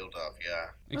you and Ildov, yeah.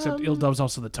 Except Ildov's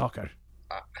also the talker.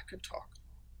 I could talk.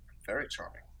 Very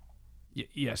charming.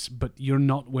 Yes, but you're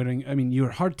not wearing... I mean,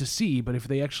 you're hard to see, but if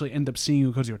they actually end up seeing you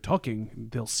because you're talking,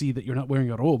 they'll see that you're not wearing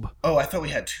a robe. Oh, I thought we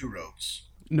had 2 robes.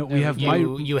 No, we have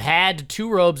You had 2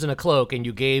 robes and a cloak, and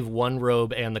you gave 1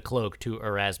 robe and the cloak to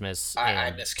Erasmus. I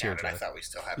and miscounted. I Teardrop. thought we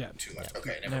still had 2 left.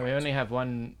 Okay, never No, mind. we only have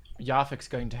one. Yafik's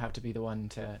going to have to be the one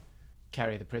to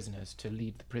carry the prisoners, to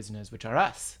lead the prisoners, which are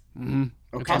us. Okay,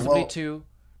 Possibly well, 2.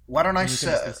 why don't I You can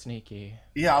just be say... sneaky.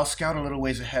 Yeah, I'll scout a little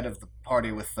ways ahead of the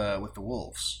party with the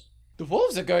wolves. The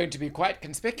wolves are going to be quite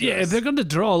conspicuous. Yeah, they're going to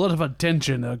draw a lot of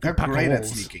attention. They're pack of great at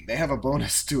wolves. sneaking. They have a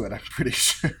bonus to it, I'm pretty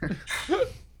sure.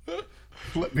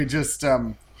 Let me just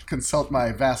consult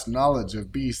my vast knowledge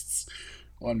of beasts.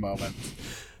 One moment.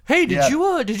 Hey, did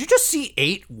Yeah. you just see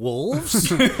 8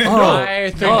 wolves? I think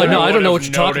Oh, I no, I don't know would what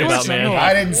have you're talking noticed. about, man.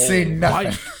 I didn't see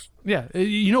nothing. Yeah,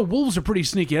 wolves are pretty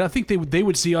sneaky. I think they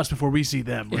would see us before we see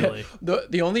them, really.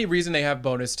 The only reason they have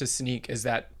bonus to sneak is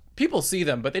that people see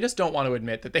them, but they just don't want to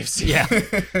admit that they've seen Yeah.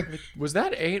 them. Was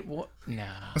that 8? Nah.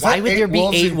 Was Why that would there be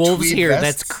 8 in wolves tweed here? vests?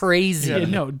 That's crazy. Yeah,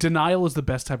 no, denial is the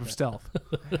best type of stealth.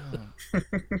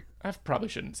 I probably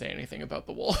shouldn't say anything about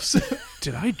the wolves.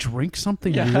 Did I drink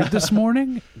something weird this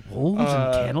morning? Wolves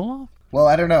and Camelot? Well,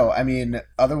 I don't know. I mean,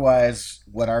 otherwise,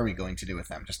 what are we going to do with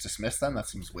them? Just dismiss them? That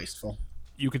seems wasteful.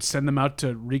 You could send them out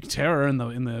to wreak terror in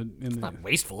the. Not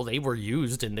wasteful. They were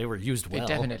used, and they were used well.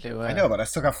 They definitely were. I know, but I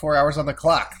still got 4 hours on the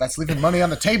clock. That's leaving money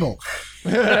on the table.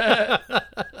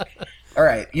 All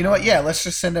right, you know what? Yeah, let's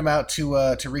just send them out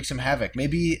to wreak some havoc.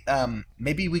 Maybe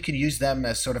we could use them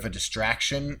as sort of a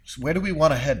distraction. Where do we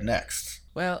want to head next?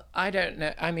 Well, I don't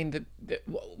know. I mean,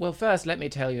 well, first, let me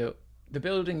tell you, the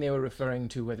building they were referring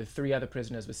to where the 3 other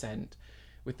prisoners were sent,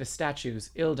 with the statues,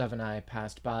 Ildov and I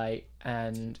passed by,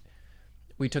 and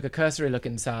we took a cursory look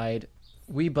inside.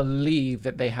 We believe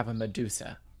that they have a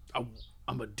Medusa. A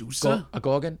Medusa? A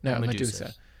Gorgon? No, a Medusa.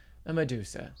 Medusa. A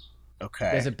Medusa.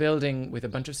 Okay. There's a building with a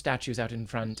bunch of statues out in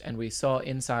front, and we saw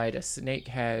inside a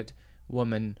snake-haired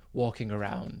woman walking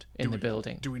around in the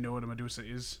building. Do we know what a Medusa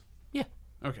is? Yeah.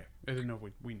 Okay, I didn't know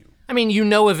if we knew. I mean, you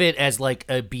know of it as like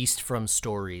a beast from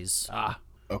stories.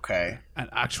 Okay. An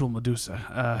actual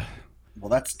Medusa. Well,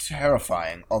 that's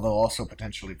terrifying, although also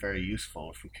potentially very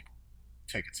useful if we could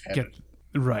take its head.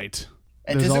 Right.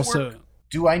 And There's does also. it work?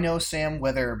 Do I know, Sam,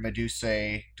 whether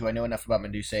Medusae... Do I know enough about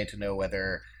Medusae to know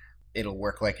whether it'll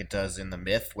work like it does in the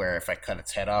myth, where if I cut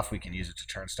its head off, we can use it to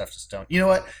turn stuff to stone? You know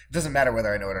what? It doesn't matter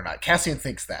whether I know it or not. Cassian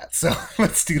thinks that, so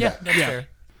let's do that. That's fair.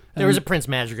 There was a Prince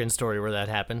Madrigan story where that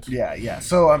happened. Yeah.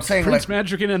 So I'm saying, Prince like...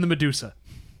 Madrigan and the Medusa.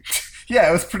 Yeah,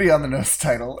 it was pretty on the nose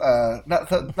title.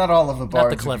 Not all of the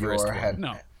bards of cleverest yore one. had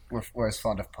No. were as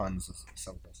fond of puns as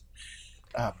some of us.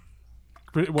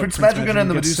 What, Prince Madrigan and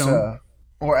the gets Medusa, stoned?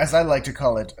 or as I like to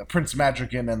call it, Prince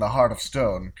Madrigan and the Heart of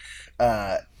Stone.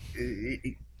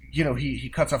 He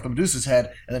cuts off the Medusa's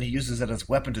head, and then he uses it as a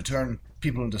weapon to turn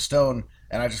people into stone,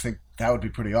 and I just think that would be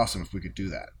pretty awesome if we could do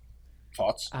that.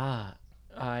 Thoughts? I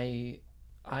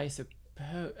suppose...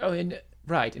 Oh, and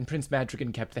Prince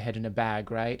Madrigan kept the head in a bag,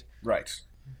 right? Right.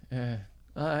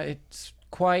 It's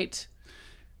quite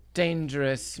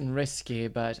dangerous and risky,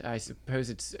 but I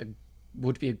suppose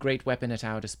would be a great weapon at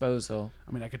our disposal.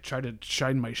 I mean, I could try to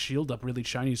shine my shield up really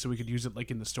shiny so we could use it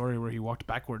like in the story where he walked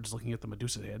backwards looking at the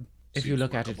Medusa head. If you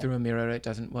look at it through a mirror, it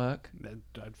doesn't work.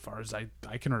 As far as I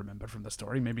can remember from the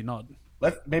story, maybe not.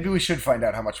 Maybe we should find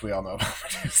out how much we all know about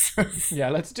Medusa. Yeah,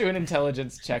 let's do an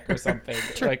intelligence check or something.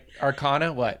 Like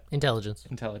Arcana, what? Intelligence.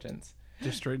 Intelligence.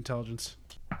 Just straight intelligence.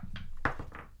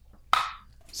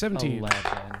 17. 11.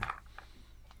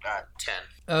 10.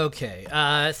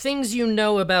 Okay. Things you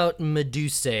know about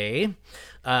Medusae.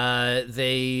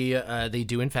 They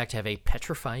do in fact have a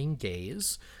petrifying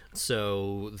gaze.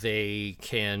 So they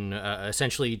can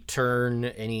essentially turn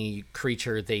any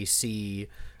creature they see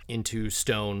into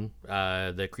stone.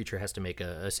 The creature has to make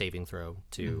a saving throw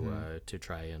to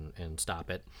try and stop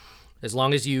it. As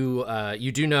long as you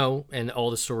do know, and all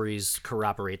the stories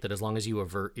corroborate that, as long as you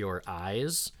avert your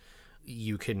eyes,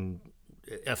 you can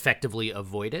effectively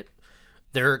avoid it.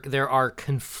 There are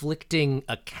conflicting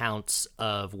accounts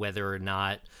of whether or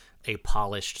not a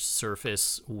polished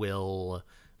surface will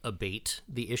abate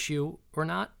the issue or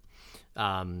not.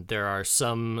 There are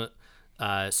some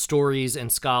stories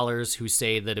and scholars who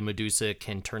say that a Medusa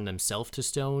can turn themselves to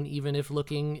stone even if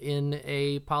looking in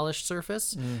a polished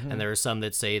surface. And there are some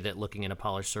that say that looking in a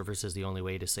polished surface is the only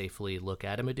way to safely look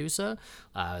at a Medusa.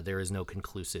 There is no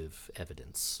conclusive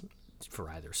evidence for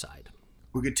either side.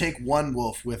 We could take one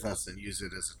wolf with us and use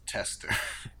it as a tester.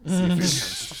 See if it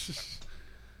turns.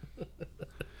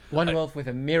 One wolf with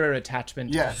a mirror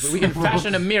attachment. Yes. We can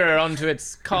fashion a mirror onto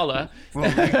its collar.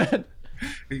 Well,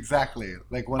 exactly.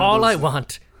 Like one. All of I those,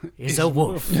 want is a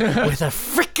wolf with a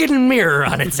freaking mirror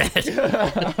on its head.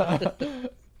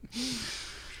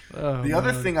 The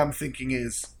other thing I'm thinking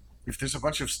is, if there's a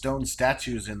bunch of stone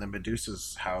statues in the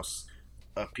Medusa's house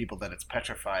of people that it's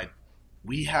petrified,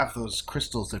 we have those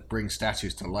crystals that bring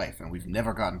statues to life, and we've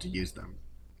never gotten to use them.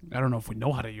 I don't know if we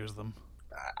know how to use them.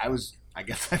 I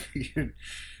guess I figured.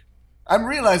 I'm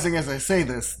realizing as I say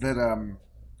this that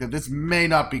this may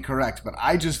not be correct, but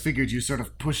I just figured you sort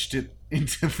of pushed it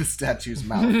into the statue's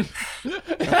mouth.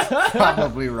 That's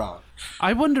probably wrong.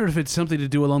 I wonder if it's something to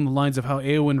do along the lines of how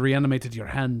Eowyn reanimated your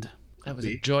hand. That was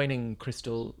a joining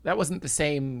crystal. That wasn't the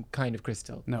same kind of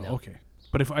crystal. No, okay.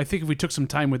 But I think if we took some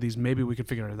time with these, maybe we could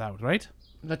figure it out, right?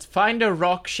 Let's find a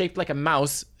rock shaped like a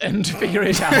mouse and figure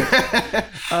it out.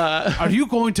 Are you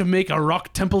going to make a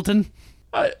rock Templeton?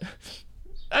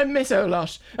 I miss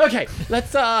Olosh. Okay,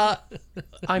 let's, are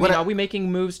we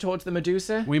making moves towards the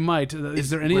Medusa? We might. Is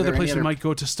there any were other there place any we other- might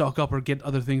go to stock up or get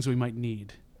other things we might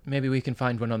need? Maybe we can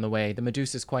find one on the way. The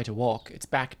Medusa's quite a walk. It's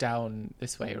back down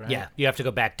this way, right? Yeah, you have to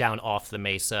go back down off the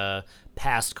mesa,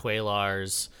 past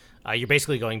Quailars. You're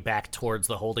basically going back towards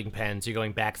the holding pens. You're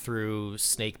going back through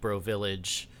Snakebro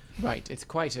Village. Right, it's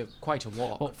quite a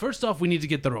walk. Well, first off, we need to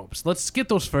get the ropes. Let's get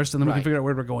those first, and then we can Right. figure out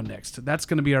where we're going next. That's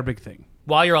going to be our big thing.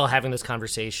 While you're all having this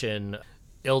conversation,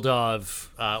 Ildov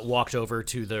walked over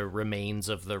to the remains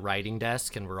of the writing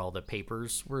desk and where all the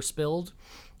papers were spilled,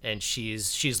 and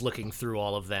she's looking through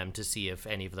all of them to see if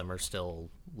any of them are still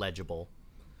legible.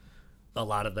 A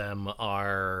lot of them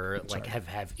are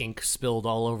have ink spilled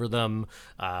all over them.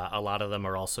 A lot of them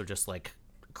are also just like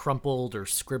crumpled or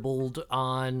scribbled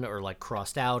on or like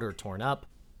crossed out or torn up.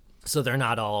 So they're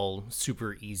not all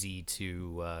super easy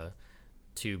to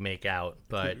make out,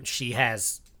 but she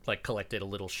has like collected a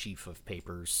little sheaf of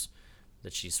papers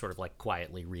that she's sort of like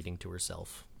quietly reading to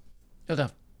herself.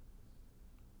 Ildov.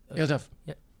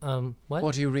 Yeah. What?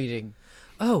 What are you reading?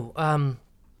 Oh,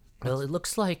 well, it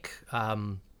looks like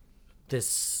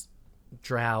this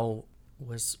drow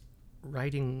was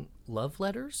writing love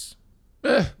letters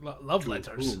Love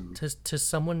letters. to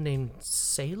someone named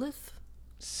Salith,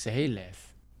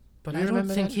 Saleth. but You I don't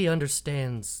remember think that? he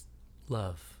understands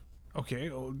love. Okay,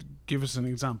 well, give us an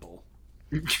example.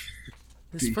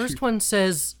 This first one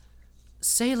says,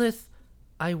 Salith,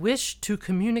 I wish to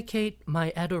communicate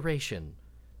my adoration.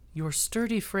 Your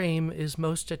sturdy frame is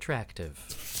most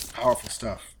attractive. Powerful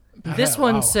stuff. This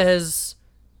one Wow. says,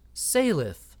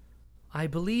 Salith, I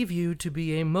believe you to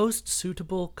be a most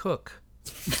suitable cook.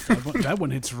 That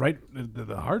one hits right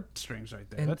the heartstrings right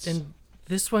there. And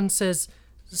this one says,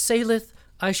 Salith,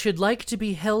 I should like to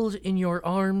be held in your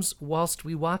arms whilst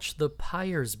we watch the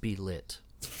pyres be lit.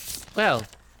 Well,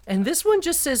 And this one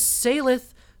just says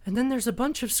Salith, and then there's a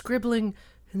bunch of scribbling,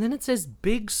 and then it says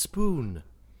Big Spoon.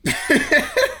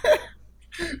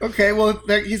 Okay, well,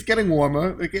 he's getting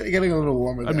warmer. They're getting a little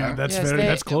warmer I there. mean, that's Yes,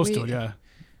 that's close to we- it, yeah.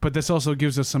 But this also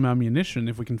gives us some ammunition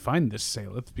if we can find this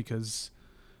Salith, because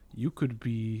you could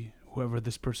be whoever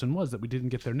this person was that we didn't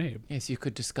get their name. yes, you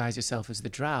could disguise yourself as the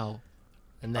drow.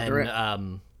 And Other-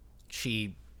 then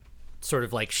she sort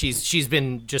of like she's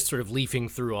been just sort of leafing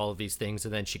through all of these things,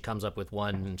 and then she comes up with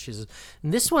one, and she says,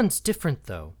 and this one's different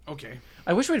though. Okay.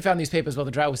 I wish we'd found these papers while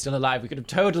the drow was still alive. We could have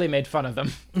totally made fun of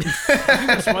them.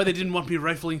 That's why they didn't want me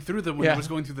rifling through them when I Yeah. was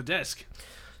going through the desk.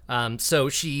 So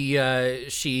she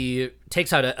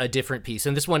takes out a different piece,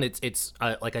 and this one it's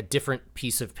like a different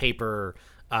piece of paper,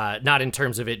 not in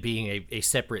terms of it being a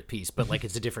separate piece, but like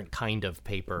it's a different kind of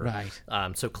paper.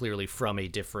 Right. So clearly from a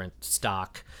different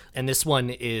stock, and this one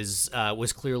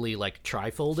was clearly like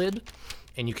trifolded,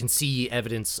 and you can see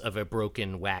evidence of a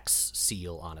broken wax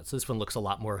seal on it. So this one looks a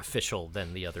lot more official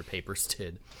than the other papers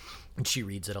did. And she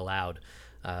reads it aloud.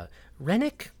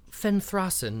 Rennick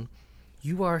Fenthrasen,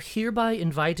 you are hereby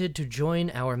invited to join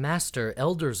our master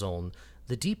Elderzone,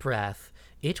 the Deep Wrath,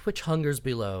 it which hungers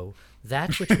below,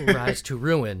 that which will rise to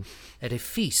ruin, at a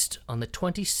feast on the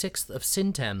 26th of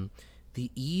Sintem,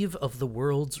 the eve of the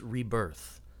world's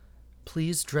rebirth.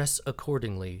 Please dress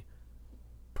accordingly.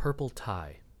 Purple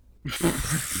tie.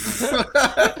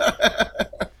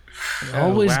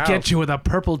 Always wow. get you with a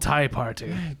purple tie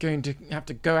party. Going to have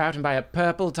to go out and buy a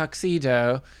purple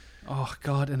tuxedo. Oh,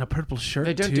 God, and a purple shirt,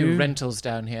 They don't too. do rentals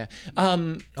down here.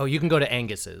 Oh, you can go to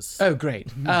Angus's. Oh,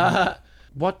 great.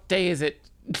 What day is it?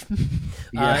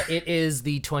 It is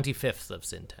the 25th of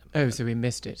Sintem. Oh, so we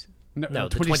missed it. No,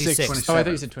 the 26th. 26th. Oh, I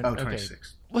thought you said 20. Oh, Okay.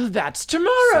 26. Well, that's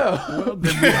tomorrow. Well,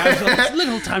 then we have a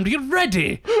little time to get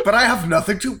ready. But I have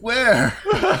nothing to wear.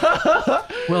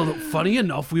 Well, funny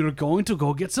enough, we were going to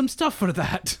go get some stuff for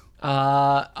that.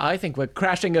 I think we're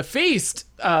crashing a feast.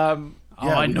 I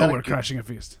we know gotta we're get- crashing a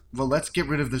feast. Well, let's get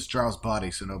rid of this Drow's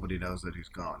body so nobody knows that he's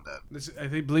gone.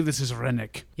 Believe this is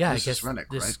Rennick. Yeah, This I is guess Rennick,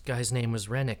 this right? guy's name was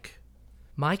Rennick.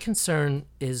 My concern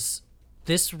is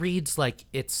this reads like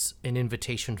it's an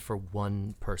invitation for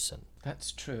one person.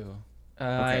 That's true.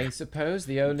 I suppose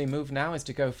the only move now is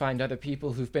to go find other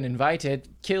people who've been invited,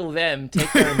 kill them,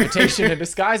 take their invitation, and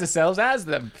disguise ourselves as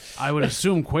them. I would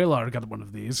assume Quaylar got one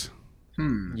of these.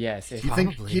 Yes, if You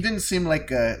think Probably. he didn't seem like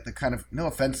the kind of, no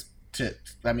offense to,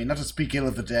 I mean, not to speak ill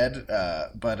of the dead,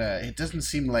 but it doesn't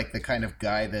seem like the kind of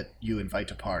guy that you invite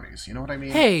to parties. You know what I mean?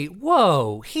 Hey,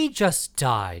 whoa, he just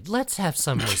died. Let's have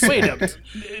some respect. Wait a minute.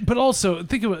 But also,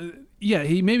 think about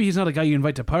he's not a guy you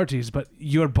invite to parties, but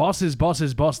your boss's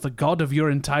boss's boss, the god of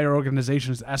your entire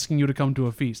organization, is asking you to come to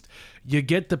a feast. You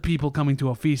get the people coming to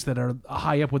a feast that are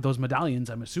high up with those medallions,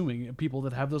 I'm assuming. People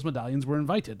that have those medallions were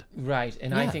invited. Right,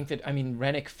 and I think that,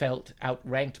 Rennick felt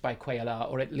outranked by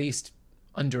Quaylar, or at least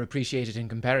underappreciated in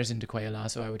comparison to Quaylar,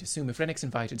 so I would assume if Rennick's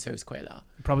invited, so is Quaylar.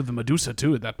 Probably the Medusa,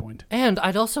 too, at that point. And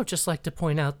I'd also just like to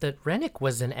point out that Rennick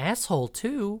was an asshole,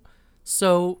 too.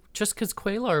 So just because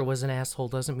Quaylar was an asshole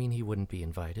doesn't mean he wouldn't be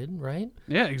invited, right?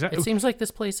 Yeah, exactly. It seems like this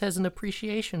place has an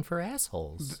appreciation for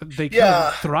assholes. They kind Yeah.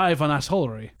 of thrive on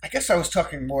assholery. I guess I was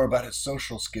talking more about his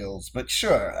social skills, but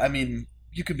sure. I mean,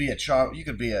 you could be an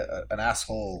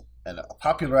asshole, and a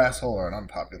popular asshole or an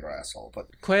unpopular asshole. But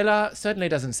Quaylar certainly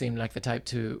doesn't seem like the type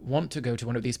to want to go to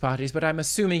one of these parties, but I'm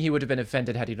assuming he would have been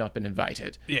offended had he not been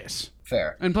invited. Yes.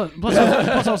 fair. And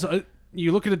plus also,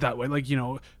 you look at it that way, like,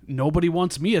 nobody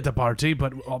wants me at the party,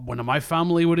 but when my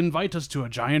family would invite us to a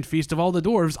giant feast of all the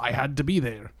dwarves, I had to be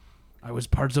there. I was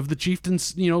part of the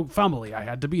chieftain's, family. I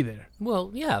had to be there. Well,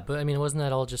 yeah, but wasn't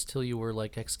that all just till you were,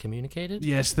 excommunicated?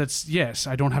 Yes,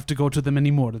 I don't have to go to them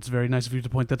anymore. It's very nice of you to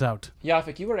point that out.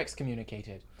 Yafik, you were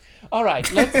excommunicated. All right,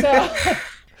 let's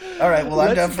All right, well, I'm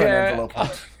Let's down for an go- envelope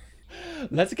hunt.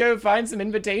 let's go find some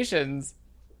invitations.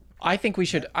 I think we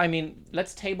should.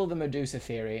 Let's table the Medusa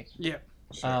theory. Yeah.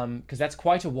 Because that's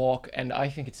quite a walk, and I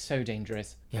think it's so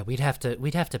dangerous. Yeah, we'd have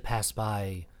to pass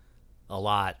by a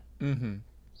lot. Mm-hmm.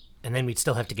 And then we'd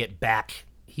still have to get back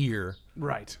here.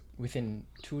 Right. Within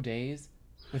 2 days,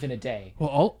 within a day.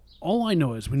 Well, all I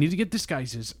know is we need to get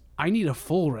disguises. I need a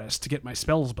full rest to get my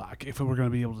spells back if we're going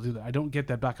to be able to do that. I don't get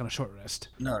that back on a short rest.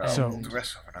 No, So- the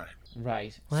rest overnight.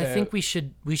 Right. Well, I think we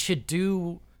should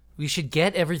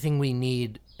get everything we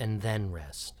need and then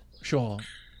rest. Sure.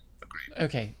 Agreed.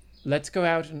 Okay, let's go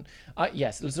out and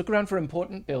let's look around for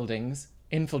important buildings,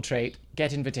 infiltrate,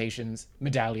 get invitations,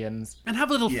 medallions, And have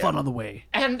a little fun on the way.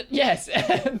 and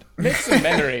and make some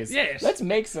memories. Yes. Let's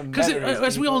make some Because memories.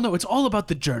 as we people. all know, it's all about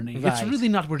the journey. It's Right. really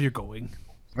not where you're going.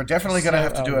 We're definitely going to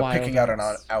have to do a wild picking out an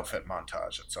oats. outfit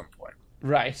montage at some point.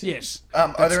 Right. Yes. Are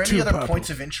there That's any too other purple. points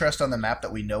of interest on the map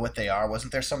that we know what they are?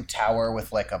 Wasn't there some tower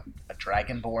with like a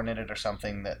dragonborn in it or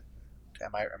something that...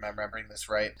 Am I remembering this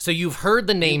right? So you've heard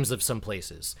the names of some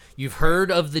places. You've heard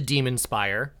of the Demon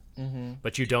Spire,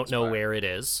 but you don't know where it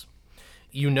is.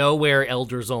 You know where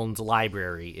Elderzone's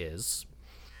library is.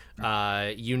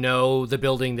 You know the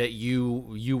building that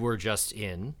you were just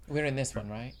in. We're in this one,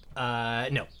 right?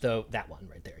 No, that one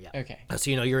right there. Yeah. Okay.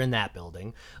 So you're in that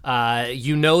building.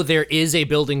 You know there is a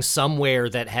building somewhere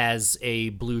that has a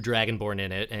blue dragonborn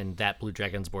in it, and that blue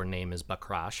dragonborn name is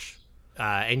Bakrash.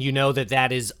 And you know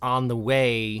that is on the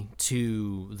way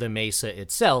to the mesa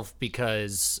itself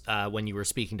because when you were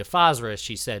speaking to Fazra,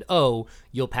 she said, "Oh,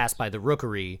 you'll pass by the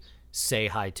rookery. Say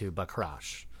hi to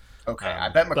Bakrash." Okay, I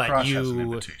bet but Macross has an you-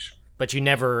 invitation. But you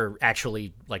never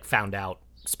actually found out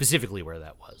specifically where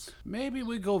that was. Maybe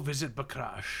we go visit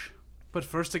Bakrash. But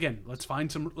first, again, let's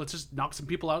just knock some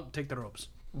people out and take their robes.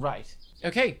 Right.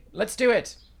 Okay, let's do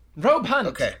it. Robe hunt.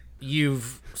 Okay.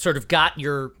 You've sort of got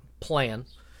your plan.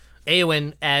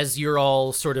 Eowyn, as you're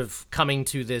all sort of coming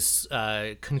to this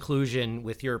conclusion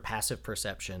with your passive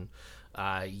perception,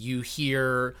 you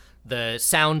hear the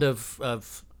sound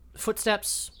of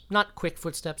footsteps, not quick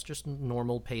footsteps, just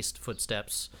normal paced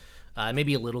footsteps,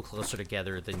 maybe a little closer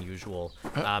together than usual,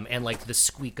 and the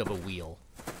squeak of a wheel.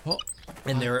 Oh,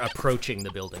 And they're approaching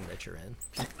the building that you're in.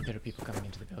 there are people coming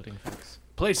into the building, folks.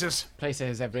 Places.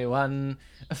 Places, everyone.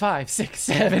 5, 6,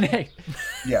 7, 8.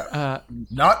 Yeah.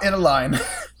 Not in a line.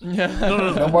 No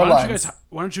more Why don't you lines. guys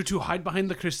Why don't you two hide behind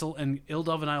the crystal, and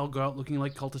Ildov and I will go out looking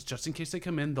like cultists just in case they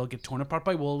come in. They'll get torn apart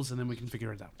by wolves, and then we can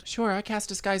figure it out. Sure, I cast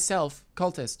Disguise Self,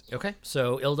 cultist. Okay,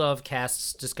 so Ildov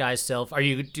casts Disguise Self. Are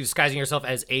you disguising yourself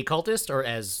as a cultist or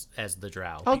as the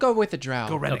drow? I'll go with the drow.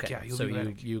 Go Rennick, Okay, yeah. You'll so be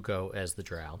Rennick. you go as the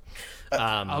drow.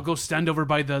 I'll go stand over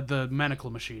by the manacle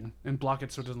machine and block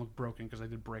it so it doesn't look broken, because I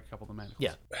did break a couple of the manacles.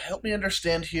 Yeah. Help me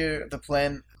understand here the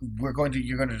plan. You're going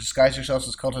to disguise yourselves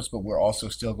as cultists, but we're also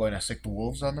still going to sick the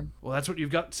wolves on them. Well, that's what you've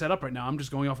got set up right now. I'm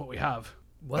just going off what we have.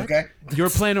 What? Okay. Your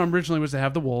plan originally was to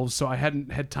have the wolves, so I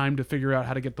hadn't had time to figure out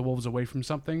how to get the wolves away from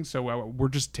something, so we're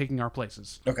just taking our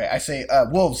places. Okay. I say,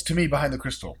 wolves to me behind the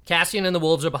crystal. Cassian and the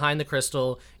wolves are behind the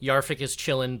crystal. Yarfik is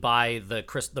chilling by the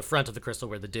front of the crystal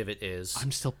where the divot is.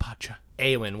 I'm still Pacha.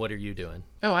 Eowyn, what are you doing?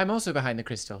 Oh, I'm also behind the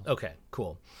crystal. Okay,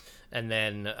 cool. And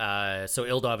then, so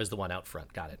Ildov is the one out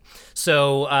front. Got it.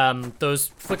 So those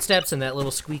footsteps and that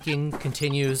little squeaking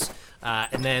continues,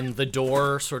 and then the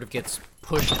door sort of gets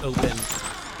pushed open,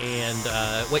 and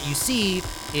what you see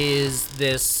is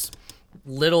this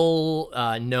little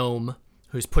gnome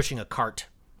who's pushing a cart.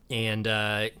 And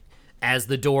as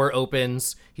the door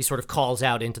opens, he sort of calls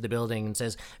out into the building and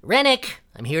says, "Rennick,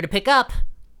 I'm here to pick up."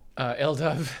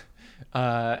 Ildov,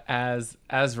 as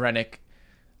Rennick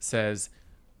says,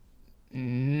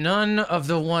 none of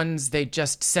the ones they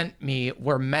just sent me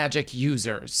were magic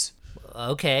users.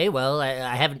 Okay, well,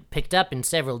 I haven't picked up in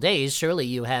several days. Surely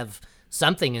you have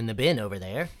something in the bin over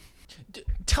there.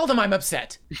 Tell them I'm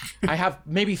upset. I have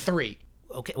maybe 3.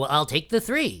 Okay, well, I'll take the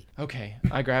 3. Okay,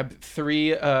 I grab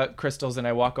 3 crystals and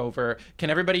I walk over. Can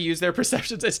everybody use their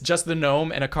perceptions? It's just the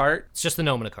gnome and a cart, It's just the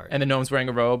gnome in a cart. and the gnome's wearing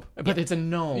a robe. But it's a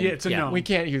gnome. Yeah, it's a gnome. We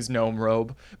can't use gnome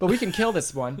robe, but we can kill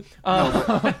this one.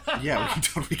 Yeah, we can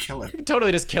totally kill it.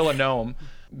 Totally just kill a gnome.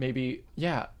 Maybe,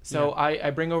 yeah. So I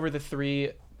bring over the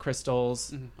 3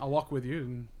 crystals. I'll walk with you.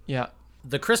 And Yeah.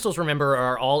 The crystals, remember,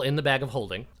 are all in the bag of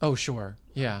holding. Oh, sure.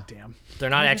 Yeah. damn. They're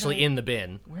not actually in the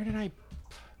bin. Where did I...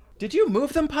 Did you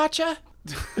move them, Pacha?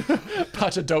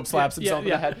 Pacha dope slaps himself in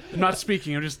the head. I'm not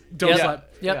speaking. I'm just don't Yep. slap.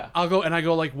 Yep. Yeah. I'll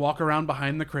go like walk around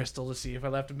behind the crystal to see if I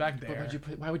left him back there.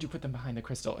 Why would you put them behind the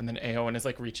crystal? And then Eowyn is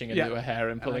like reaching into a hair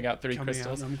and pulling out 3 Coming out,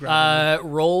 crystals. and I'm grabbing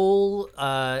them. Roll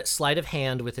sleight of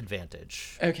hand with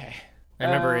advantage. Okay.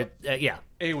 Remember, yeah.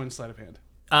 Awen sleight of hand.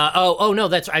 Oh no,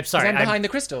 I'm sorry. I'm behind the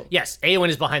crystal. Yes, Eowyn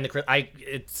is behind the crystal.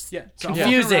 It's Yeah. So I'm walking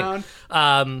confusing.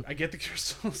 around, I get the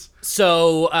crystals.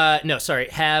 So, no, sorry.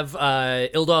 Have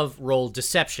Ildov roll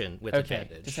deception with Okay.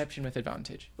 advantage, Deception with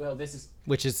advantage. Well, this is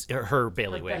which is her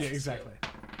bailiwick. Yeah, exactly.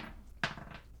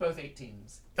 both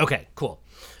 18s. Okay, cool.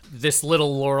 This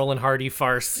little Laurel and Hardy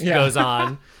farce Yeah. goes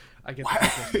on. I get the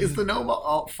crystals. Is the gnome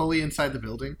all fully inside the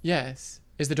building? Yes.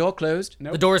 Is the door closed?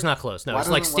 Nope. The door's not closed. No, Why it's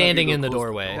like doesn't one of you standing go in the close the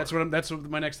doorway. door? That's what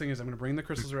my next thing is. I'm going to bring the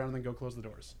crystals around and then go close the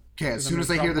doors. Okay, as Because soon I'm as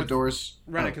gonna I hear start the with doors...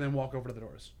 Rennick and then walk over to the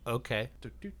doors. Okay.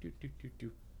 Do, do, do, do, do,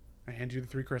 do. I hand you the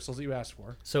 3 crystals that you asked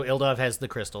for. So Ildov has the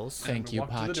crystals. Thank I'm you,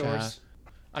 gonna walk to the Pacha. doors.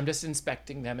 I'm just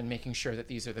inspecting them and making sure that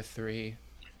these are the 3.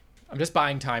 I'm just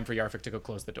buying time for Yarfik to go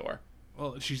close the door.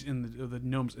 Well, she's in the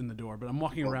gnome's in the door, but I'm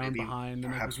walking Well, around maybe behind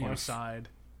and perhaps looking one of- outside.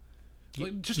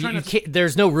 Like, just You trying to. can't,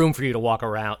 there's no room for you to walk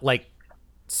around. Like,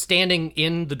 standing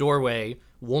in the doorway,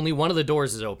 only one of the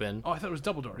doors is open. Oh, I thought it was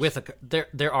double doors. With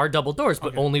there are double doors,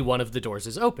 but only one of the doors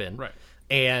is open. Right.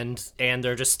 And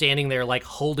they're just standing there, like,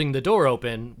 holding the door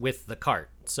open with the cart.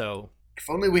 So If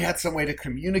only we had some way to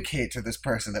communicate to this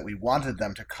person that we wanted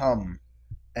them to come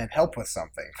and help with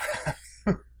something.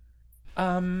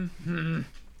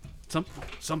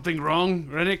 Something wrong,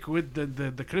 Rennick, with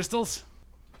the crystals?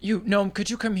 You, Gnome, could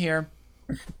you come here?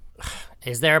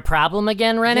 is there a problem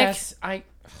again, Rennick? Yes,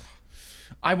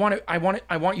 I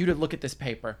want you to look at this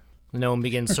paper. The gnome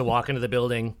begins to walk into the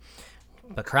building.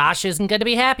 Bakrash isn't going to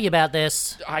be happy about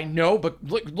this. I know, but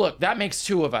look, that makes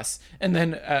 2 of us. And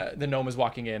then the gnome is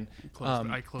walking in.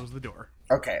 I close the door.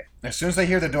 Okay, as soon as I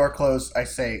hear the door close, I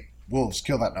say, wolves,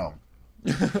 kill that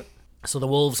gnome. So the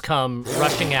wolves come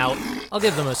rushing out. I'll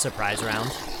give them a surprise round.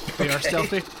 They are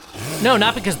stealthy. No,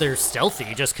 not because they're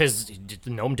stealthy, just because the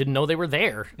gnome didn't know they were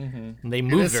there. And they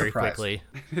move is very surprise. quickly.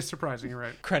 It's surprising, you're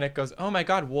right. Krennic goes, oh my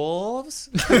god, wolves?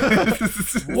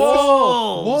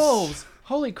 Whoa! Wolves!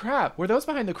 Holy crap, were those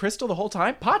behind the crystal the whole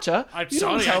time? Pacha, I'm you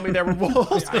sorry, didn't tell I- me there were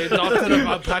wolves. I adopted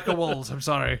a pack of wolves. I'm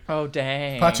sorry. Oh,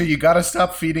 dang. Pacha, you gotta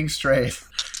stop feeding strays.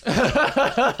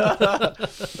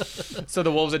 So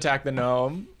the wolves attack the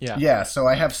gnome? Yeah. Yeah, so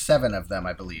I have 7 of them,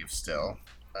 I believe, still.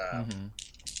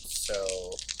 So...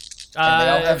 And they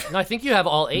all have- No, I think you have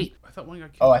all 8. I thought one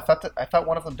got killed. Oh, I thought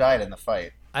one of them died in the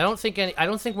fight. I don't think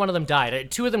one of them died.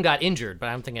 2 of them got injured, but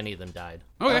I don't think any of them died.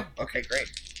 Okay. Oh, okay,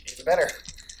 great. Even better.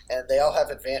 And they all have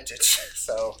advantage,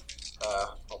 so...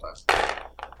 Hold on.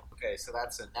 Okay, so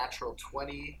that's a natural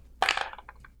 20.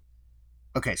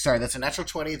 Okay, sorry, that's a natural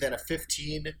 20, then a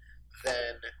 15,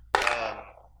 then a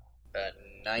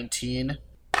 19,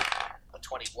 a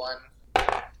 21,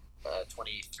 a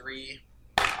 23,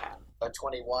 a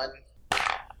 21,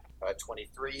 a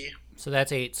 23. So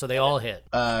that's 8. So they all hit.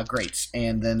 Great.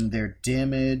 And then their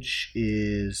damage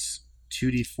is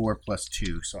 2d4 plus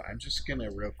 2. So I'm just going to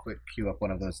real quick queue up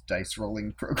one of those dice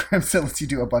rolling programs that lets you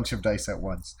do a bunch of dice at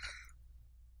once.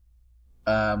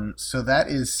 So that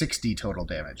is 60 total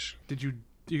damage.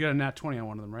 You got a nat 20 on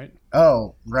one of them, right?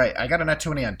 Oh, right. I got a nat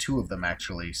 20 on 2 of them,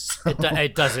 actually. So.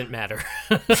 It doesn't matter.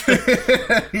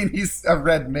 I mean, he's a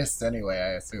red mist anyway,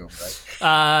 I assume,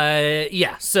 right?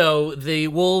 Yeah, so the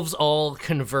wolves all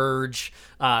converge.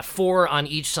 4 on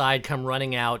each side come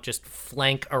running out, just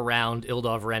flank around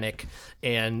Ildov Rennick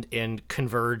and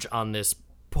converge on this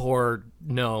poor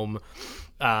gnome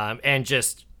and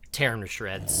just tear him to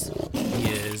shreds. He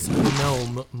is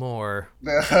gnome more.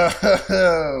 No.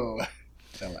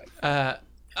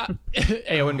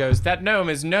 Eowyn goes, that gnome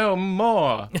is no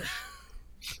more.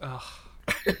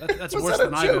 That's Was worse that a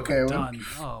than I've joke, ever Eowyn? done.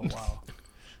 Oh, wow.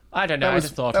 I don't know, I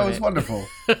just thought that of was it. wonderful.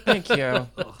 Thank you.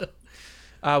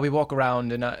 We walk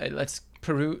around and let's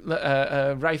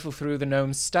rifle through the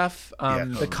gnome's stuff.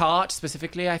 The cart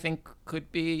specifically, I think,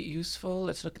 could be useful.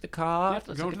 Let's look at the cart.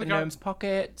 Let's go look to at the the cart. gnome's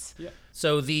pockets. Yeah.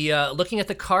 So the looking at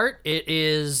the cart, it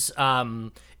is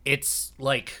it's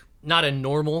like not a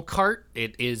normal cart.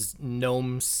 It is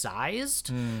gnome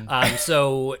sized.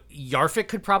 So Yarfik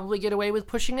could probably get away with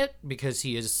pushing it because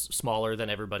he is smaller than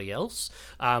everybody else.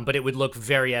 But it would look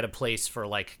very out of place for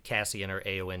like Cassian or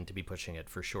Eowyn to be pushing it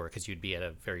for sure because you'd be at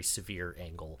a very severe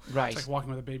angle. Right. It's like walking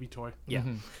with a baby toy. Yeah.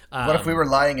 What if we were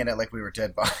lying in it like we were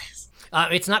dead bodies?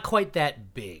 It's not quite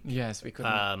that big. Yes, we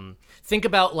couldn't. Think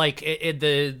about like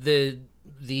the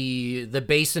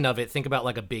basin of it. Think about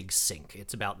like a big sink.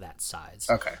 It's about that size.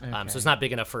 Okay. So it's not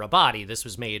big enough for a body. This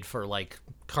was made for like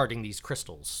carting these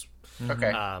crystals.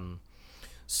 Okay.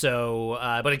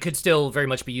 But it could still very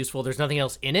much be useful. There's nothing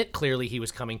else in it. Clearly, he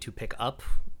was coming to pick up,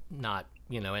 not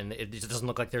and it just doesn't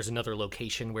look like there's another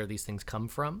location where these things come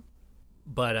from.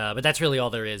 But that's really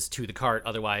all there is to the cart.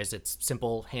 Otherwise, it's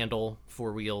simple handle,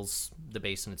 4 wheels, the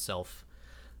basin itself,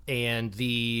 and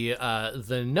the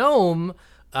gnome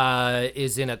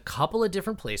is in a couple of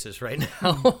different places right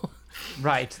now.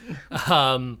 Right.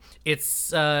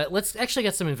 It's let's actually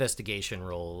get some investigation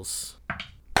rolls.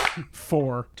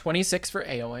 4. 26 for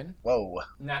Eowyn. Whoa.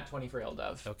 Nat 20 for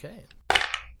Ildov. Okay.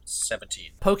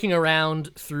 17. Poking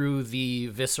around through the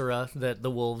viscera that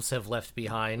the wolves have left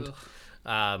behind.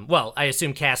 Well, I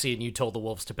assume Cassie and you told the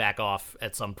wolves to back off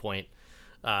at some point.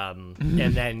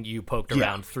 And then you poked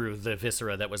around through the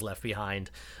viscera that was left behind.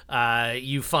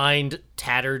 You find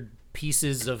tattered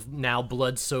pieces of now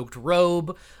blood-soaked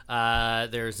robe.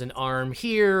 There's an arm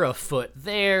here, a foot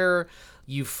there.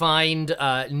 You find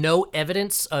no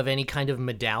evidence of any kind of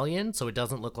medallion, so it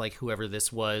doesn't look like whoever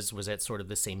this was at sort of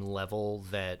the same level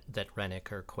that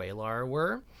Rennick or Quaylar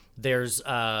were. There's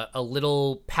a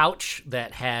little pouch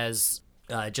that has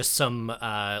just some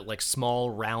like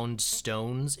small round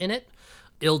stones in it.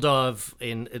 Ildov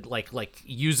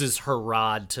uses her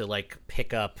rod to like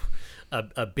pick up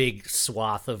a big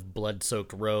swath of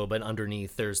blood-soaked robe, and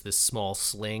underneath there's this small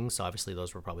sling. So obviously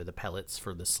those were probably the pellets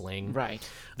for the sling. Right.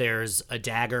 There's a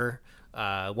dagger.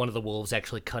 One of the wolves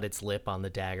actually cut its lip on the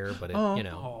dagger, but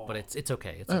but it's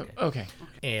okay. It's okay. Okay.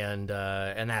 And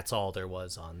that's all there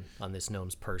was on this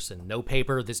gnome's person. No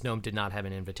paper. This gnome did not have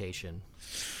an invitation.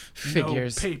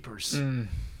 Figures. No papers.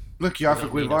 Look, Yarfik,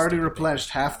 Don't we've need us already to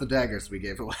replenished half the daggers we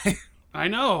gave away. I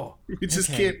know. We just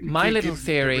Okay. can't. My can't little get rid of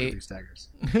theory- these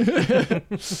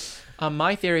daggers.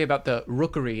 My theory about the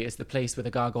rookery is the place where the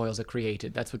gargoyles are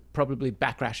created. That's what probably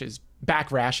Backrash's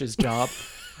job.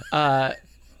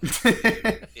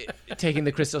 Taking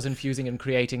the crystals, infusing and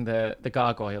creating the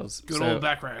gargoyles. Good So, old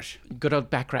backrash. Good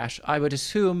old Backrash. I would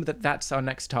assume that that's our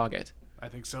next target. I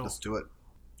think so. Let's do it.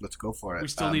 Let's go for it. We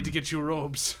still need to get you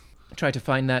robes. Try to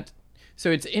find that. So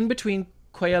it's in between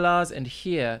Quaylar's and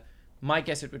here. My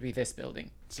guess it would be this building.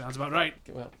 Sounds about right.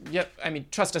 Well, yep. I mean,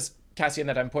 trust us, Cassian,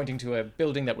 that I'm pointing to a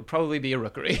building that would probably be a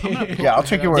rookery. Yeah, I'll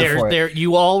take your word for it.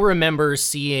 You all remember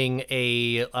seeing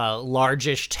a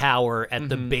largish tower at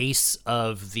the base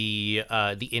of the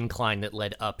incline that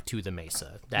led up to the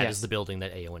mesa. That is Yes. the building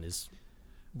that Eowyn is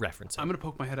referencing. I'm going to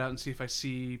poke my head out and see if I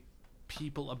see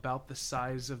people about the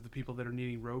size of the people that are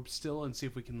needing robes still and see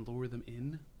if we can lure them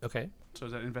in. Okay. So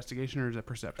is that investigation or is that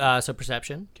perception? So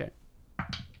perception. Okay.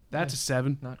 That's a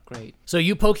 7. Not great. So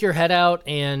you poke your head out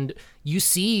and you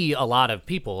see a lot of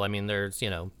people. I mean, there's,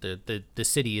 the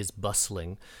city is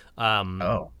bustling.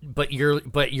 But you're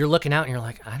looking out and you're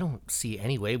like, I don't see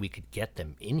any way we could get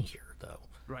them in here, though.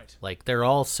 Right. Like, they're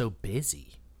all so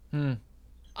busy.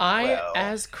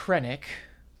 As Krennic.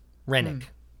 Rennick.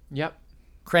 Yep.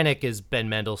 Krennic is Ben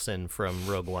Mendelsohn from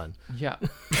Rogue One. Yep.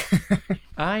 You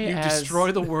as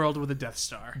destroy the world with a Death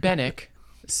Star. Bennick,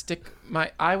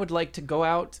 I would like to go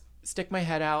out, stick my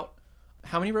head out.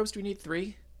 How many robes do we need?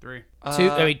 3?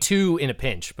 3. Two in a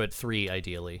pinch, but 3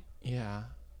 ideally. Yeah.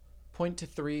 Point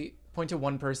to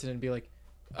one person and be like,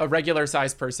 a regular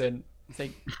sized person.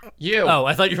 Say, you. Oh,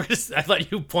 I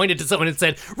thought you pointed to someone and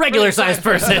said, regular sized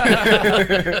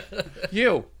person.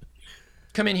 You.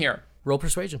 Come in here. Roll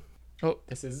persuasion. Oh,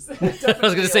 this is. I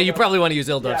was going to say, you probably want to use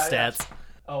Ildov's stats.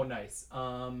 Oh, nice.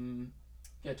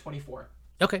 24.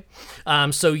 Okay.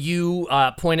 So you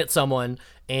point at someone,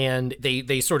 and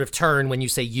they sort of turn when you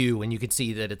say you, and you can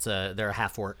see that they're a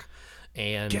half-orc.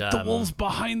 And Get the wolves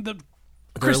behind the they're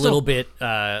crystal.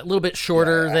 a little bit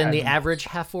shorter than the average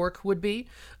half-orc would be.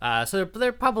 So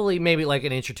they're probably maybe like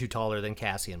an inch or two taller than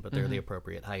Cassian, but they're the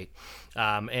appropriate height.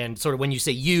 And sort of when you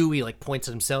say you, he like points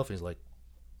at himself, and he's like,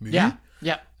 me? Yeah.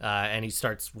 And he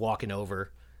starts walking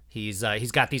over. He's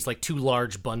got these like 2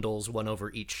 large bundles, one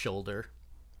over each shoulder.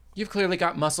 You've clearly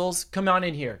got muscles. Come on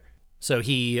in here. So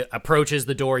he approaches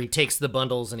the door. He takes the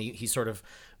bundles and he sort of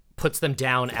puts them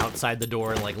down outside the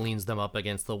door and like leans them up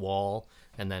against the wall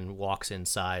and then walks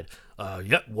inside.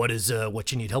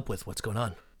 What you need help with? What's going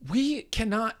on? We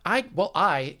cannot.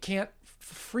 I can't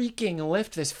freaking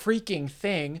lift this freaking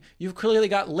thing. You've clearly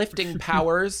got lifting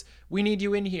powers. We need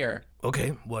you in here. Okay.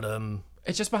 What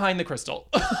It's just behind the crystal.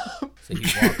 So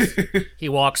he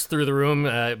walks through the room,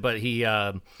 but he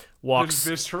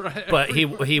walks. But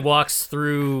he walks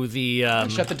through the.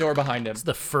 Shut the door behind him. It's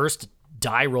the first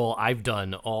die roll I've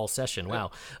done all session.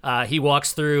 Wow. He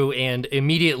walks through and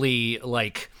immediately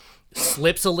like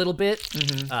slips a little bit.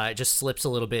 It just slips a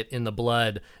little bit in the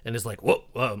blood and is like,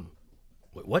 whoa,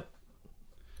 what?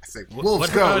 I say,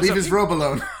 wolves, go. Leave his robe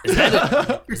alone.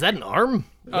 Is that an arm?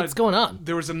 What's going on?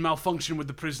 There was a malfunction with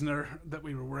the prisoner that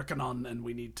we were working on, and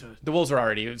we need to. The wolves are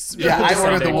already. I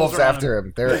ordered the wolves after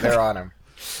him. They're on him.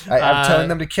 I'm telling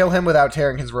them to kill him without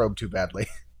tearing his robe too badly.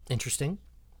 Interesting.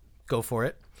 Go for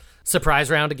it. Surprise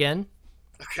round again.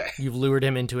 Okay. You've lured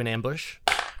him into an ambush.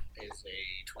 Is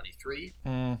a 23.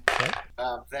 Okay.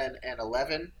 Then an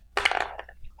 11.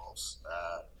 Wolves.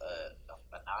 A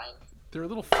 9. They're a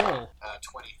little full.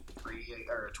 23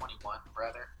 or 21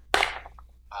 rather.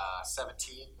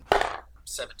 17.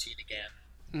 17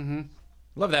 again.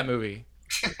 Love that movie.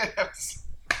 I was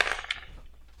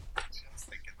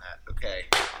thinking that. Okay.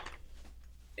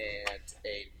 And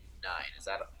a 9.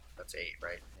 That's 8,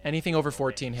 right? Anything over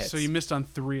 14 hits. So you missed on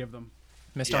 3 of them.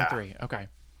 missed on 3. Okay.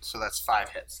 So that's 5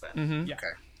 hits then. Yeah.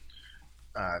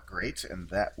 Okay. Great, and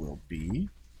that will be.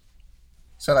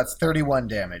 So that's 31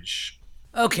 damage.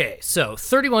 Okay, so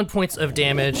 31 points of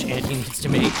damage, and he needs to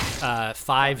make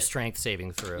 5 strength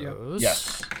saving throws.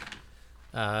 Yes.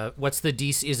 What's the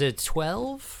DC? Is it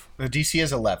 12? The DC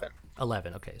is 11.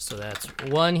 11. Okay, so that's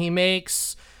 1 he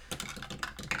makes.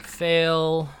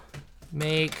 Fail.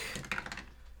 Make.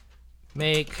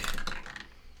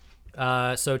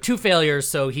 So 2 failures,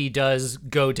 so he does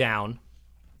go down.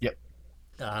 Yep.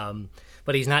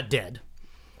 But he's not dead.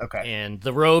 Okay. And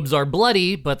the robes are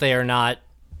bloody, but they are not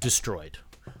destroyed.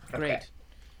 Great.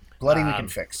 Bloody we can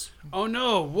fix. Oh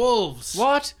no, wolves!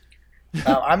 What?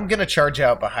 I'm going to charge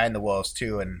out behind the wolves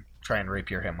too and try and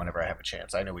rapier him whenever I have a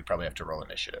chance. I know we probably have to roll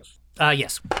initiative.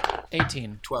 Yes.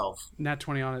 18. 12. Nat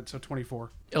 20 on it, so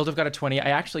 24. Ildov got a 20. I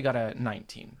actually got a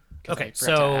 19. Okay,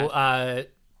 so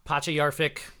Pacha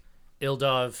Yarfik,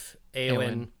 Ildov,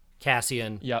 Eowyn,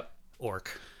 Cassian, Yep.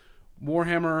 Orc.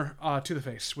 Warhammer to the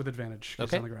face with advantage. 'Cause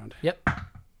Okay. It's on the ground. Yep.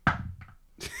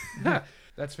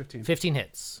 That's 15. 15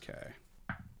 hits. Okay.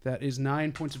 That is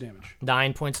 9 points of damage.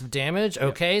 9 points of damage.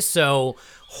 Okay, so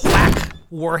whack,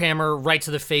 Warhammer right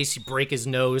to the face. You break his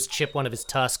nose, chip one of his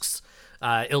tusks.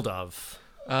 Ildov.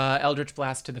 Eldritch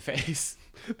Blast to the face.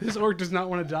 This orc does not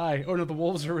want to die. Oh no, the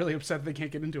wolves are really upset they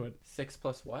can't get into it. 6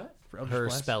 plus what? For Eldritch Her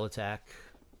Blast. spell attack.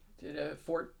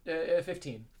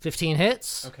 15. 15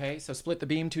 hits. Okay, so split the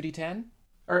beam 2d10?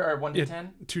 Or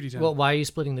 1d10? 2d10. Well, why are you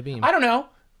splitting the beam? I don't know.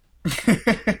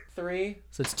 3.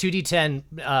 So it's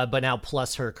 2d10, but now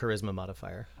plus her charisma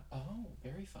modifier. Oh,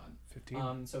 very fun.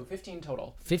 15. So 15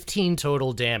 total. 15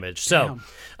 total damage. So,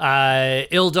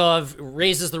 Ildov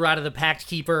raises the Rod of the Pact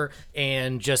Keeper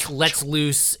and just lets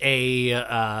loose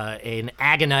an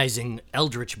agonizing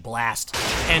Eldritch Blast.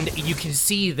 And you can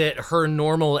see that her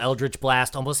normal Eldritch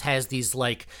Blast almost has these,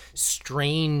 like,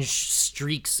 strange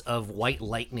streaks of white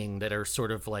lightning that are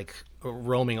sort of, like,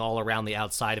 roaming all around the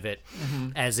outside of it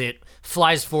as it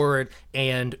flies forward,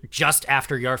 and just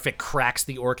after Yarfik cracks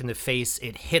the orc in the face,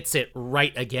 it hits it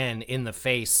right again in the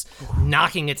face,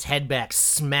 knocking its head back,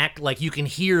 smack, like you can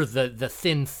hear the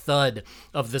thin thud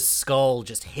of the skull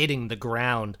just hitting the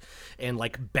ground and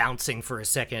like bouncing for a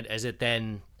second as it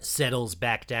then settles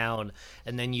back down,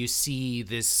 and then you see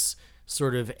this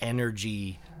sort of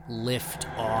energy lift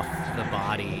off the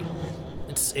body.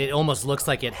 It almost looks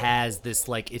like it has this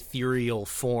like ethereal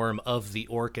form of the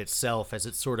orc itself as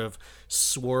it sort of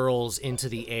swirls into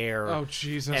the air. Oh,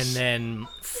 Jesus. And then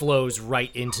flows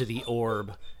right into the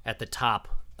orb at the top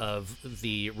of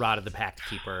the Rod of the Pact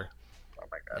Keeper. Oh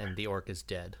my god. And the orc is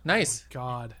dead. Nice.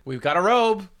 God. We've got a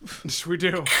robe. Yes, we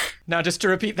do. Now just to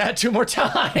repeat that 2 more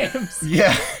times.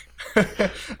 Yeah.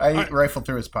 I rifled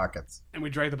through his pockets And we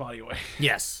drag the body away.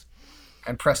 Yes.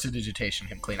 and prestidigitation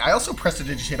him clean. I also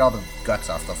prestidigitate all the guts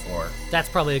off the floor. That's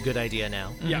probably a good idea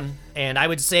now. Yeah. And I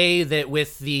would say that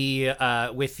with the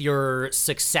with your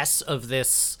success of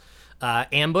this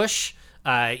ambush,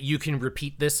 you can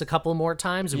repeat this a couple more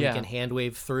times, and we can hand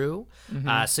wave through.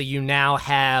 So you now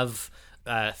have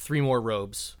 3 more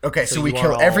robes. Okay, so we you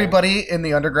kill are all- everybody in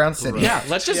the underground city. Yeah,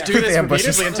 let's just do With this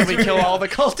ambushes. repeatedly until we kill all the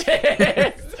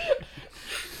cultists.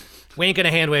 We ain't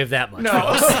gonna hand wave that much. No.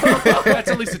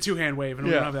 That's at least a 2-hand wave, and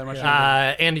we don't have that much.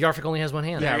 And Yarfik only has 1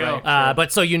 hand. Yeah, There you right. go.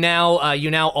 But so you now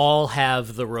all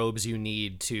have the robes you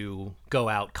need to go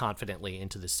out confidently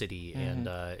into the city and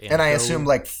And I go- assume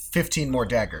like 15 more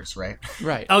daggers, right?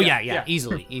 Right. Oh yeah,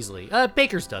 easily.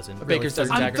 Baker's dozen. Baker's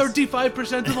dozen. I'm daggers.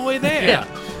 35% of the way there. Yeah.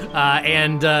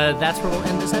 And that's where we'll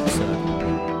end this episode.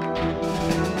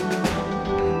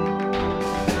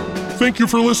 Thank you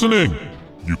for listening.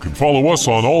 You can follow us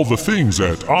on all the things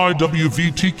at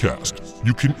IWVTcast.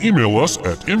 You can email us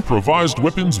at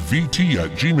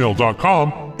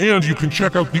improvisedweaponsvt@gmail.com, and you can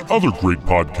check out the other great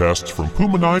podcasts from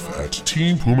Puma Knife at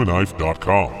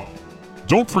teampumaknife.com.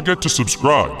 Don't forget to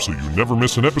subscribe so you never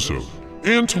miss an episode,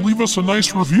 and to leave us a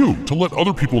nice review to let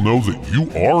other people know that you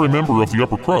are a member of the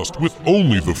upper crust with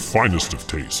only the finest of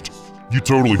taste. You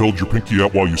totally hold your pinky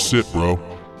out while you sit, bro.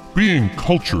 Being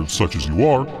cultured such as you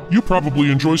are, you probably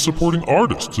enjoy supporting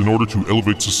artists in order to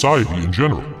elevate society in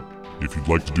general. If you'd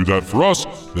like to do that for us,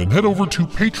 then head over to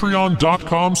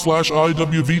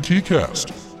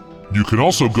patreon.com/IWVTcast. You can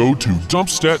also go to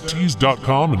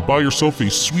dumpstattees.com and buy yourself a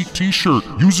sweet t-shirt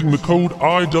using the code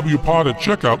IWPOD at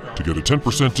checkout to get a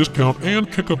 10% discount and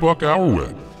kick a buck our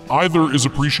way. Either is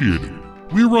appreciated.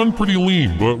 We run pretty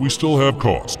lean, but we still have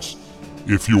costs.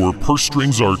 If your purse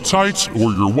strings are tight,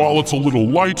 or your wallet's a little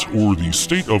light, or the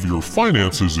state of your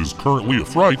finances is currently a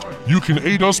fright, you can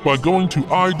aid us by going to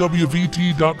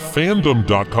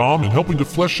iwvt.fandom.com and helping to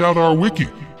flesh out our wiki.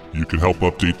 You can help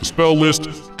update the spell list,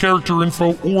 character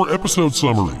info, or episode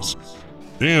summaries.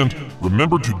 And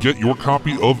remember to get your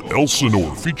copy of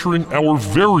Elsinore, featuring our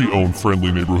very own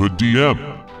friendly neighborhood DM.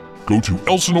 Go to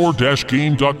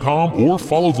elsinore-game.com or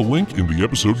follow the link in the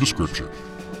episode description.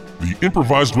 The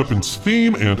Improvised Weapons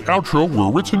theme and outro were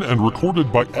written and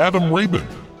recorded by Adam Rabin.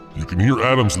 You can hear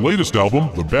Adam's latest album,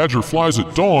 The Badger Flies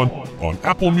at Dawn, on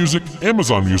Apple Music,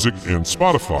 Amazon Music, and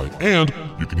Spotify, and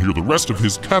you can hear the rest of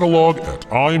his catalog at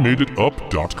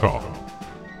imadeitup.com.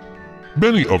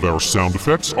 Many of our sound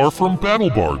effects are from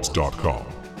battlebards.com.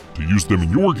 To use them in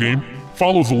your game,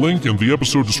 follow the link in the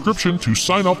episode description to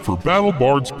sign up for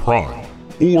BattleBards Prime,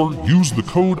 or use the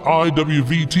code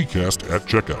IWVTcast at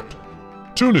checkout.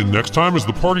 Tune in next time as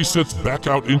the party sets back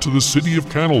out into the city of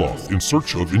Caneloth in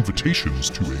search of invitations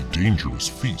to a dangerous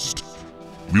feast.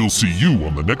 We'll see you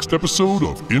on the next episode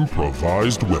of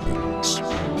Improvised Weapons.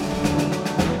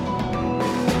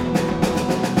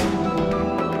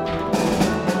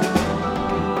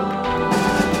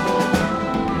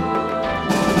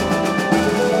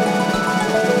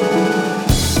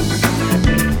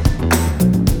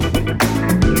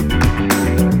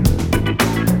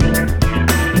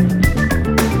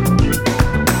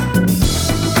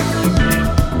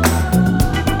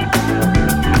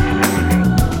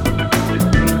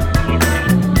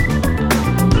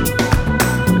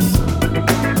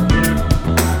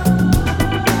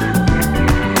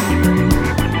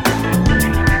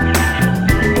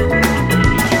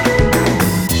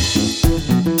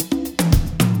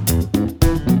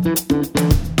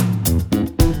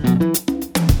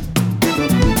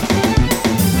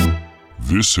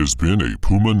 This has been a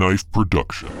Puma Knife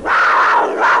production.